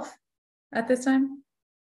herself at this time?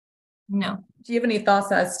 No. Do you have any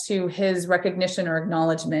thoughts as to his recognition or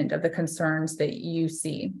acknowledgement of the concerns that you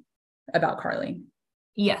see about Carly?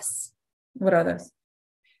 Yes. What are those?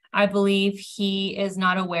 I believe he is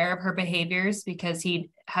not aware of her behaviors because he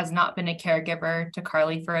has not been a caregiver to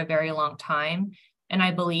Carly for a very long time. And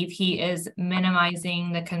I believe he is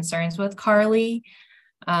minimizing the concerns with Carly.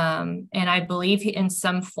 And I believe in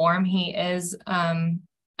some form he is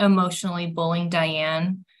emotionally bullying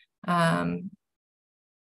Diane.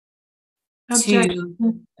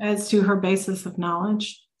 Objection as to her basis of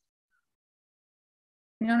knowledge.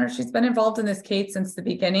 Your Honor, she's been involved in this case since the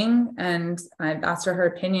beginning, and I've asked her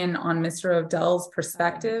opinion on Mr. Odell's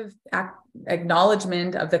perspective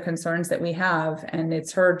acknowledgement of the concerns that we have. And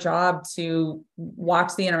it's her job to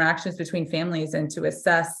watch the interactions between families and to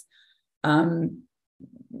assess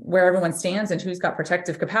where everyone stands and who's got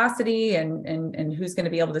protective capacity and who's going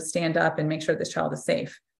to be able to stand up and make sure this child is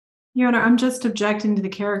safe. Your Honor, I'm just objecting to the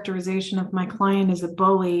characterization of my client as a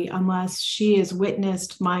bully unless she has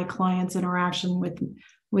witnessed my client's interaction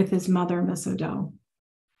with his mother, Miss Odell.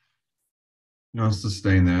 I'll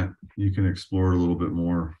sustain that. You can explore it a little bit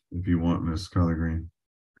more if you want, Miss Carly Green.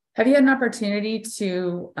 Have you had an opportunity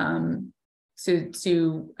to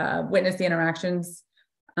witness the interactions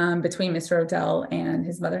between Mr. Odell and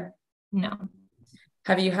his mother? No.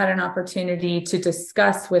 Have you had an opportunity to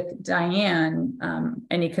discuss with Diane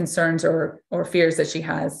any concerns or fears that she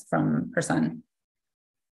has from her son?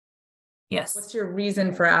 Yes. What's your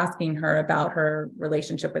reason for asking her about her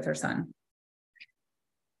relationship with her son?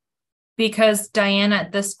 Because Diane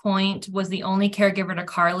at this point was the only caregiver to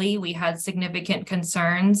Carly. We had significant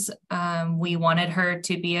concerns. We wanted her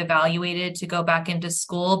to be evaluated to go back into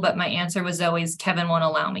school, but my answer was always, Kevin won't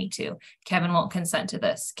allow me to. Kevin won't consent to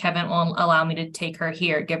this. Kevin won't allow me to take her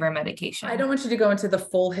here, give her medication. I don't want you to go into the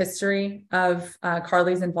full history of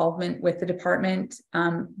Carly's involvement with the department,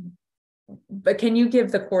 but can you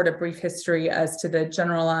give the court a brief history as to the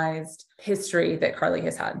generalized history that Carly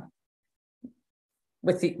has had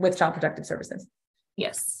with Child Protective Services?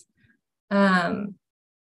 Yes.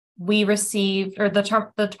 We received, or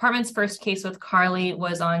the department's first case with Carly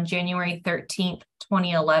was on January 13th,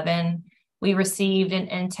 2011. We received an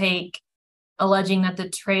intake alleging that the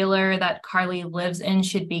trailer that Carly lives in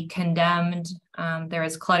should be condemned. There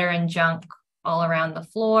is clutter and junk all around the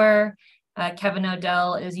floor. Kevin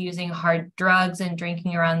Odell is using hard drugs and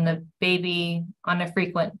drinking around the baby on a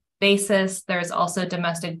frequent basis. There's also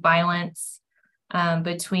domestic violence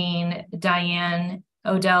between Diane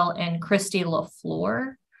Odell and Christy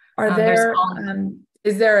LaFleur.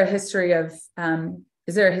 Is there a history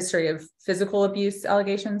of physical abuse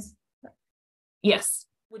allegations? Yes.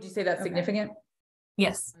 Would you say that's significant?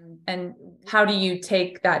 Yes. And how do you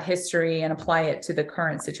take that history and apply it to the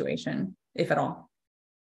current situation, if at all?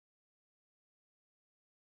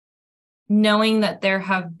 Knowing that there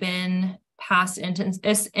have been past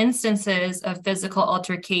instances of physical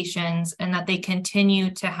altercations and that they continue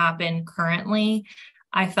to happen currently,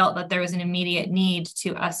 I felt that there was an immediate need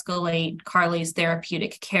to escalate Carly's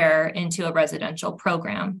therapeutic care into a residential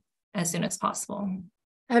program as soon as possible.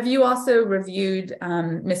 Have you also reviewed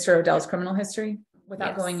Mr. Odell's criminal history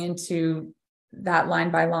without going into that line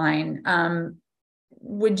by line? How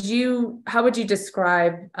would you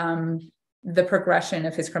describe the progression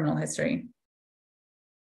of his criminal history?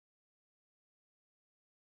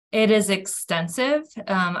 It is extensive.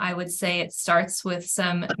 I would say it starts with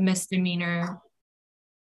some misdemeanor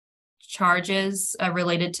charges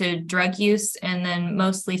related to drug use, and then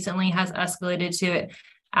most recently has escalated to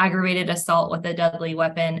aggravated assault with a deadly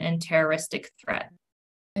weapon and terroristic threat.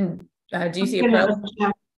 And do you see a problem?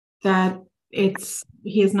 That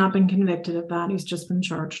he has not been convicted of that. He's just been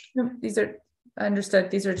charged. No, these are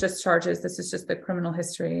understood. These are just charges. This is just the criminal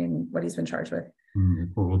history and what he's been charged with.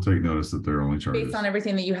 We'll take notice that they're only charges. Based on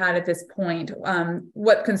everything that you had at this point,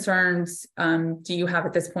 what concerns do you have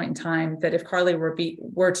at this point in time that if Carly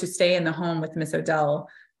were to stay in the home with Miss Odell,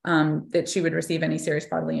 that she would receive any serious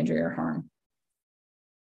bodily injury or harm?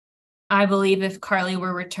 I believe if Carly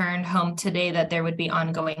were returned home today, that there would be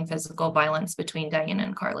ongoing physical violence between Diane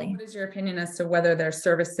and Carly. What is your opinion as to whether there's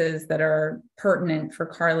services that are pertinent for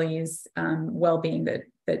Carly's well-being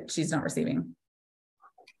that she's not receiving?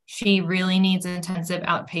 She really needs intensive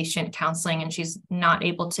outpatient counseling, and she's not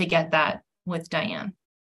able to get that with Diane.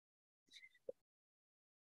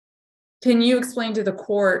 Can you explain to the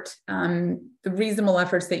court the reasonable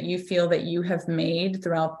efforts that you feel that you have made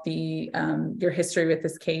throughout your history with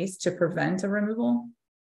this case to prevent a removal?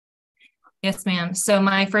 Yes, ma'am. So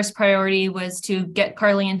my first priority was to get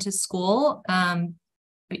Carly into school,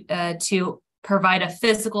 to provide a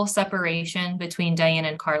physical separation between Diane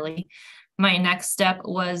and Carly. My next step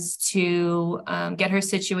was to get her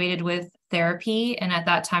situated with therapy. And at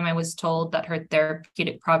that time, I was told that her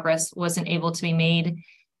therapeutic progress wasn't able to be made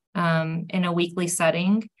in a weekly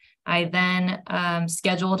setting. I then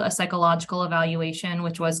scheduled a psychological evaluation,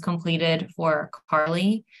 which was completed for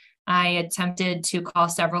Carly. I attempted to call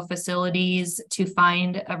several facilities to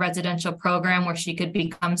find a residential program where she could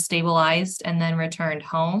become stabilized and then returned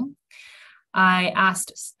home. I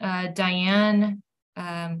asked Diane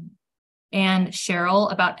and Cheryl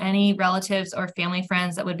about any relatives or family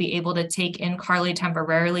friends that would be able to take in Carly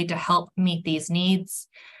temporarily to help meet these needs.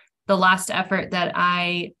 The last effort that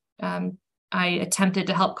I I attempted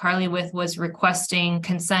to help Carly with was requesting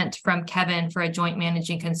consent from Kevin for a joint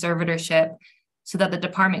managing conservatorship so that the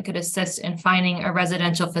department could assist in finding a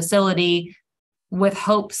residential facility with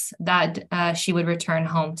hopes that she would return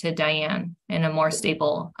home to Diane in a more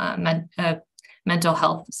stable mental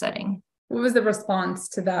health setting. What was the response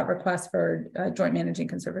to that request for joint managing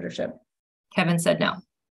conservatorship? Kevin said no.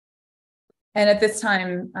 And at this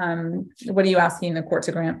time, what are you asking the court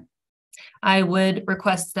to grant? I would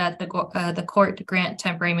request that the court grant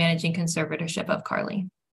temporary managing conservatorship of Carly.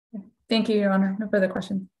 Thank you, Your Honor. No further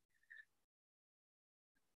questions.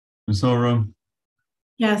 Ms. Elrod?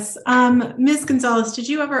 Yes. Ms. Gonzalez, did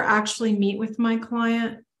you ever actually meet with my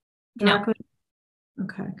client directly? No.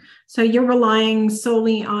 Okay. So you're relying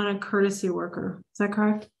solely on a courtesy worker. Is that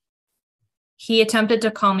correct? He attempted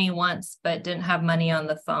to call me once, but didn't have money on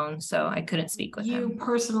the phone, so I couldn't speak with him. You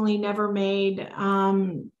personally never made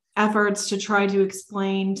efforts to try to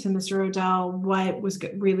explain to Mr. Odell what was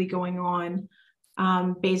really going on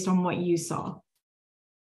based on what you saw?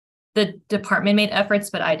 The department made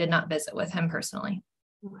efforts, but I did not visit with him personally.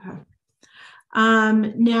 Okay.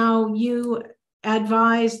 Now you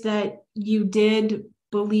advised that you did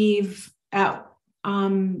believe at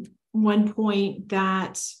one point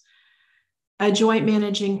that a joint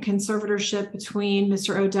managing conservatorship between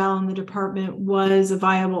Mr. Odell and the department was a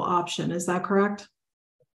viable option. Is that correct?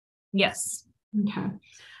 Yes. Okay.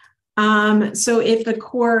 So if the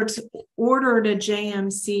court ordered a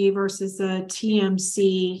JMC versus a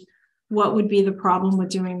TMC, what would be the problem with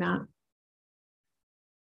doing that?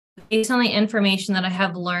 Based on the information that I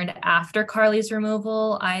have learned after Carly's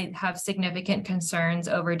removal, I have significant concerns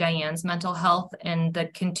over Diane's mental health and the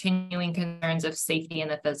continuing concerns of safety in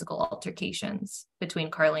the physical altercations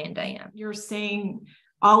between Carly and Diane. You're saying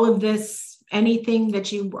all of this, anything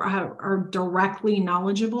that you are directly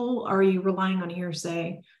knowledgeable, or are you relying on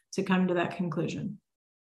hearsay to come to that conclusion?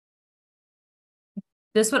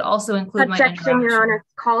 This would also include Objection, my Your Honor.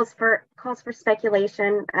 Calls for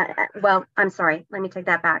speculation. Well, I'm sorry. Let me take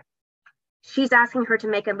that back. She's asking her to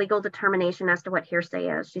make a legal determination as to what hearsay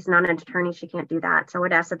is. She's not an attorney. She can't do that. So I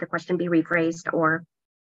would ask that the question be rephrased or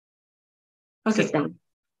sustained.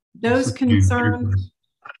 Those concerns,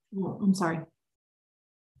 oh, I'm sorry.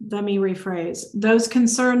 Let me rephrase. Those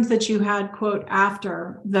concerns that you had, quote,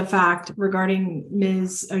 after the fact regarding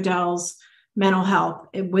Ms. Odell's mental health,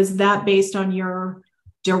 was that based on your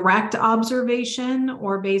direct observation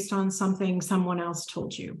or based on something someone else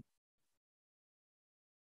told you?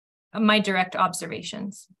 My direct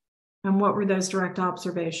observations. And what were those direct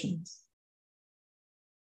observations?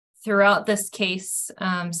 Throughout this case,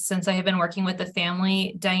 since I have been working with the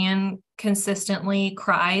family, Diane consistently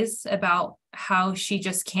cries about how she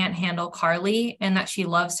just can't handle Carly and that she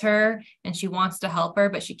loves her and she wants to help her,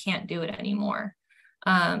 but she can't do it anymore.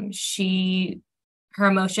 Her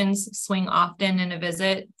emotions swing often in a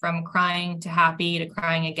visit, from crying to happy to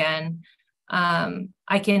crying again.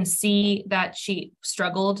 I can see that she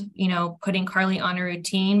struggled, putting Carly on a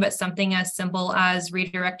routine, but something as simple as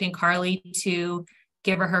redirecting Carly to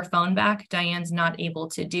give her her phone back, Diane's not able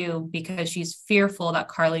to do because she's fearful that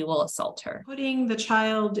Carly will assault her. Putting the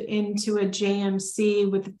child into a JMC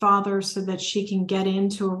with the father so that she can get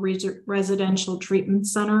into a residential treatment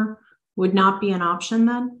center would not be an option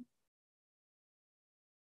then?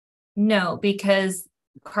 No, because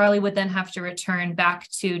Carly would then have to return back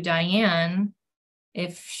to Diane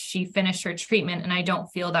if she finished her treatment, and I don't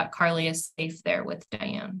feel that Carly is safe there with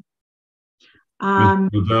Diane.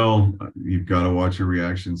 Odell, you've got to watch your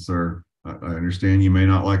reaction, sir. I understand you may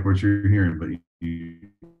not like what you're hearing, but you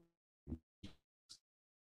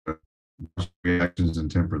watch reactions and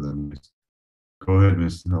temper them. Go ahead,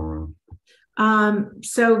 Ms. Elrod.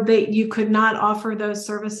 So that you could not offer those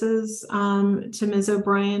services to Ms.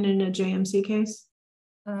 O'Brien in a JMC case?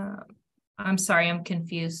 I'm sorry, I'm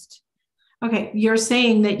confused. Okay, you're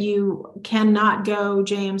saying that you cannot go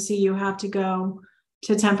JMC, you have to go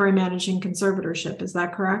to temporary managing conservatorship. Is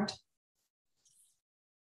that correct?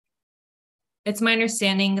 It's my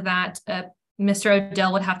understanding that Mr.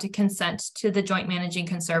 Odell would have to consent to the joint managing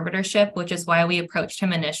conservatorship, which is why we approached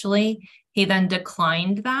him initially. He then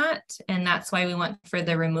declined that, and that's why we went for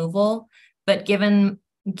the removal. But given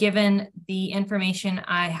the information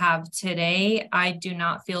I have today, I do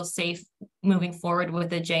not feel safe moving forward with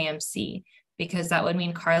the JMC, because that would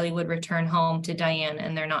mean Carly would return home to Diane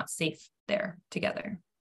and they're not safe there together.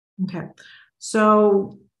 Okay.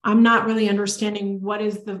 So I'm not really understanding what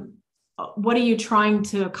are you trying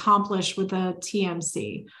to accomplish with a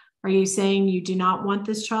TMC? Are you saying you do not want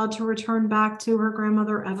this child to return back to her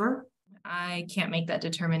grandmother ever? I can't make that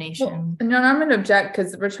determination. No, I'm going to object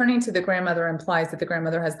because returning to the grandmother implies that the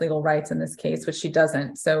grandmother has legal rights in this case, which she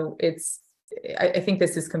doesn't. So I think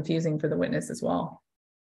this is confusing for the witness as well.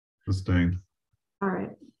 Sustained. All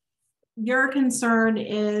right. Your concern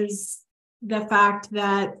is the fact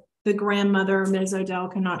that the grandmother, Ms. Odell,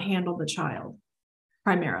 cannot handle the child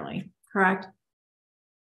primarily, correct?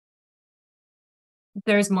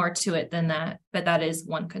 There's more to it than that, but that is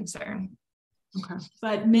one concern. Okay.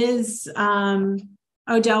 But Ms.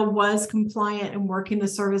 Odell was compliant in working the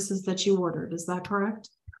services that you ordered. Is that correct?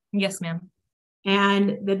 Yes, ma'am.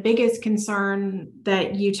 And the biggest concern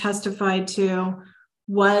that you testified to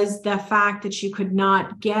was the fact that you could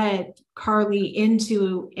not get Carly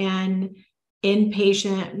into an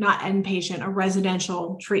a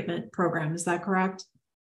residential treatment program. Is that correct?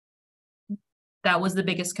 That was the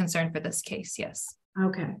biggest concern for this case. Yes.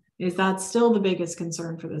 Okay. Is that still the biggest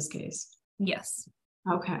concern for this case? Yes.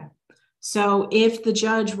 Okay. So if the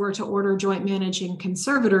judge were to order joint managing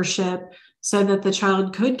conservatorship so that the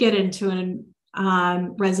child could get into a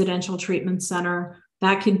residential treatment center,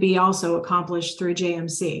 that could be also accomplished through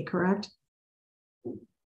JMC, correct?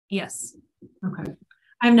 Yes. Okay.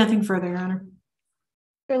 I have nothing further, Your Honor.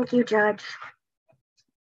 Thank you, Judge.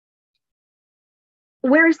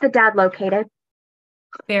 Where is the dad located?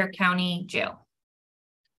 Bexar County Jail.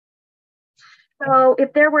 So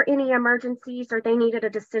if there were any emergencies or they needed a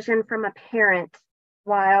decision from a parent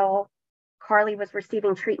while Carly was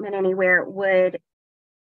receiving treatment anywhere, would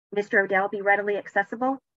Mr. Odell be readily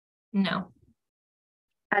accessible? No.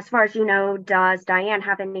 As far as you know, does Diane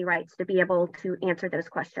have any rights to be able to answer those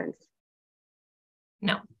questions?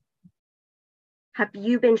 No. Have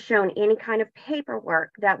you been shown any kind of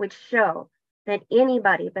paperwork that would show that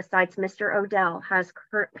anybody besides Mr. Odell has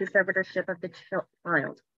current conservatorship of the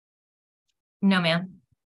child? No, ma'am.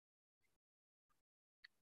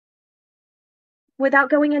 Without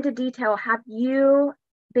going into detail, have you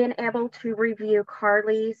been able to review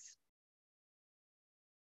Carly's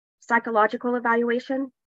psychological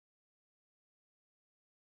evaluation?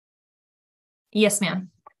 Yes,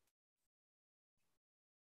 ma'am.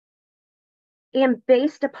 And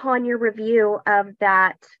based upon your review of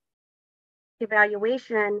that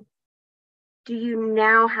evaluation, do you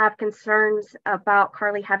now have concerns about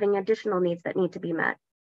Carly having additional needs that need to be met?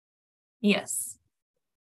 Yes.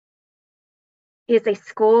 Is a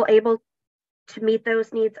school able to meet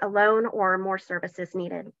those needs alone, or are more services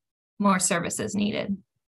needed? More services needed.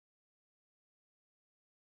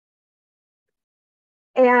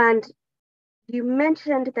 And you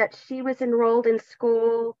mentioned that she was enrolled in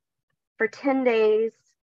school for 10 days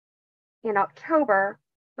in October.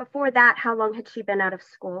 Before that, how long had she been out of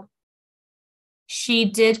school? She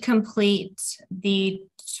did complete the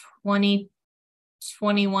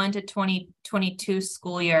 2021 to 2022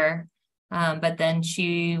 school year. But then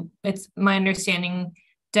it's my understanding,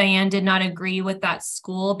 Diane did not agree with that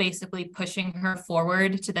school, basically pushing her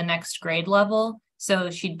forward to the next grade level.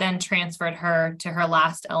 So she then transferred her to her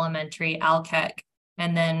last elementary, Alkek,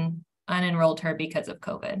 and then unenrolled her because of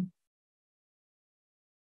COVID.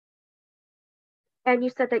 And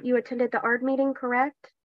you said that you attended the ARD meeting,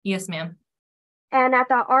 correct? Yes, ma'am. And at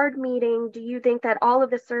the ARD meeting, do you think that all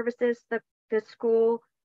of the services that the school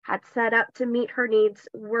had set up to meet her needs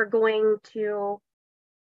were going to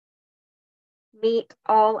meet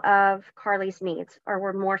all of Carly's needs, or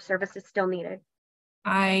were more services still needed?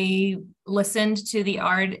 I listened to the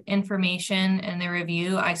ARD information and the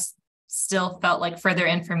review. I still felt like further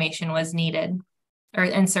information was needed,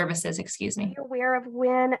 and services, excuse me. Are you aware of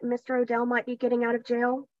when Mr. Odell might be getting out of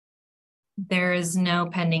jail? There is no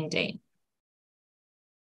pending date.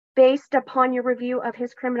 Based upon your review of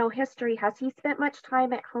his criminal history, has he spent much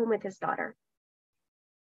time at home with his daughter?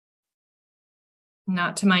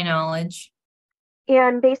 Not to my knowledge.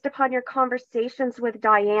 And based upon your conversations with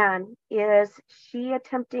Diane, is she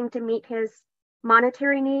attempting to meet his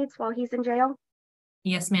monetary needs while he's in jail?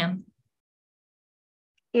 Yes, ma'am.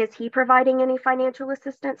 Is he providing any financial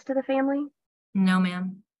assistance to the family? No,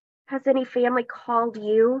 ma'am. Has any family called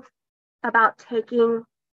you about taking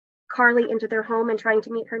Carly into their home and trying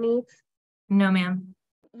to meet her needs? No, ma'am.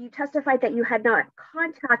 You testified that you had not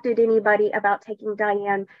contacted anybody about taking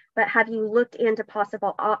Diane, but have you looked into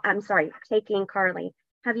taking Carly?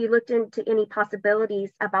 Have you looked into any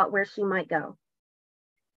possibilities about where she might go?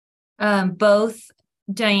 Both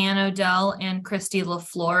Diane Odell and Christy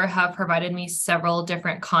LaFleur have provided me several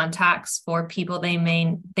different contacts for people they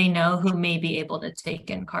know who may be able to take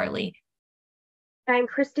in Carly. And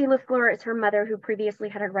Christy LaFleur is her mother, who previously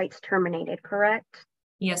had her rights terminated, correct?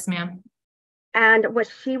 Yes, ma'am. And was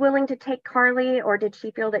she willing to take Carly, or did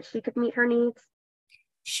she feel that she could meet her needs?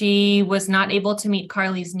 She was not able to meet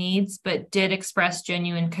Carly's needs, but did express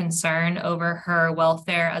genuine concern over her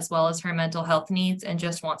welfare as well as her mental health needs and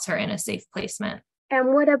just wants her in a safe placement.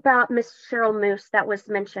 And what about Miss Cheryl Moose that was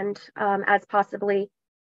mentioned as possibly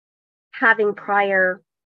having prior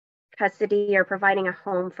custody or providing a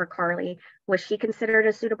home for Carly? Was she considered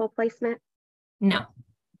a suitable placement? No.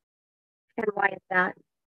 And why is that?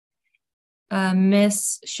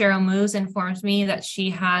 Miss Cheryl Moose informs me that she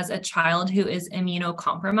has a child who is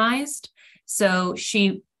immunocompromised. So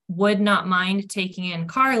she would not mind taking in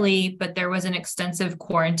Carly, but there was an extensive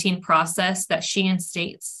quarantine process that she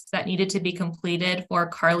instates that needed to be completed for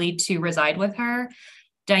Carly to reside with her.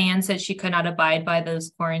 Diane said she could not abide by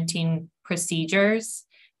those quarantine procedures.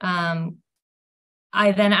 I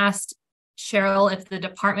then asked Cheryl if the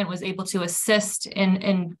department was able to assist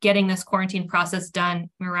in getting this quarantine process done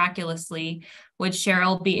miraculously. Would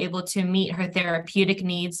Cheryl be able to meet her therapeutic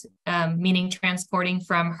needs, meaning transporting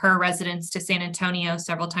from her residence to San Antonio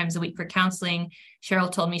several times a week for counseling?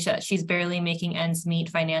 Cheryl told me that she's barely making ends meet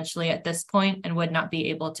financially at this point and would not be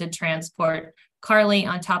able to transport Carly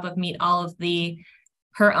on top of meet all of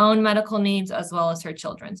her own medical needs as well as her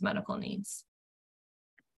children's medical needs.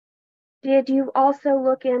 Did you also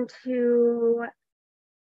look into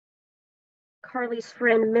Carly's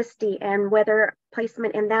friend Misty and whether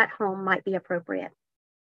placement in that home might be appropriate?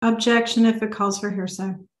 Objection if it calls for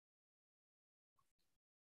hearsay.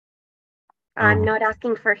 I'm not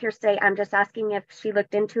asking for hearsay. I'm just asking if she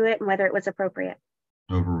looked into it and whether it was appropriate.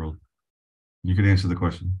 Overruled. You can answer the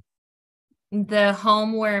question. The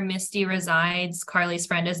home where Misty resides, Carly's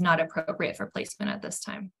friend, is not appropriate for placement at this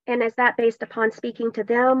time. And is that based upon speaking to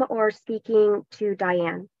them or speaking to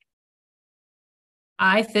Diane?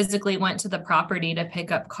 I physically went to the property to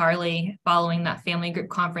pick up Carly following that family group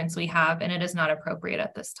conference we have, and it is not appropriate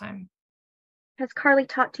at this time. Has Carly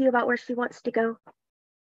talked to you about where she wants to go?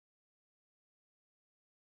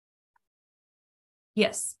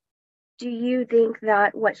 Yes. Do you think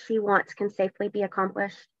that what she wants can safely be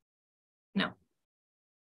accomplished? No.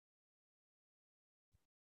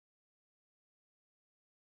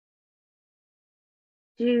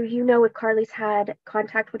 Do you know if Carly's had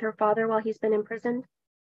contact with her father while he's been in prison?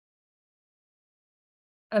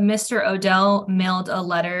 Mr. Odell mailed a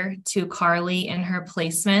letter to Carly in her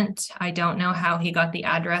placement. I don't know how he got the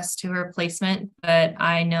address to her placement, but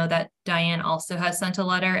I know that Diane also has sent a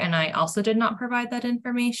letter, and I also did not provide that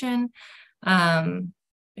information.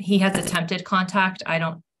 He has attempted contact. I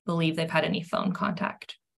don't believe they've had any phone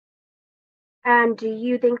contact. And do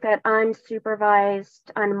you think that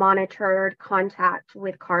unsupervised, unmonitored contact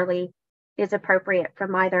with Carly is appropriate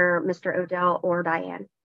from either Mr. Odell or Diane?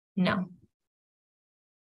 No.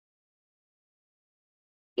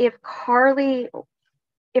 If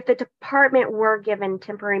the department were given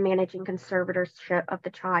temporary managing conservatorship of the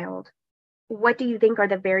child, what do you think are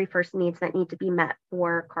the very first needs that need to be met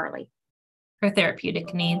for Carly? Her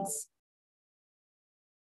therapeutic needs.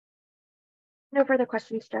 No further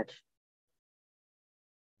questions, Judge.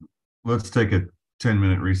 Let's take a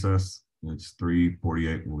 10-minute recess. It's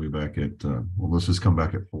 3:48. We'll be back at, let's just come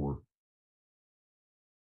back at 4.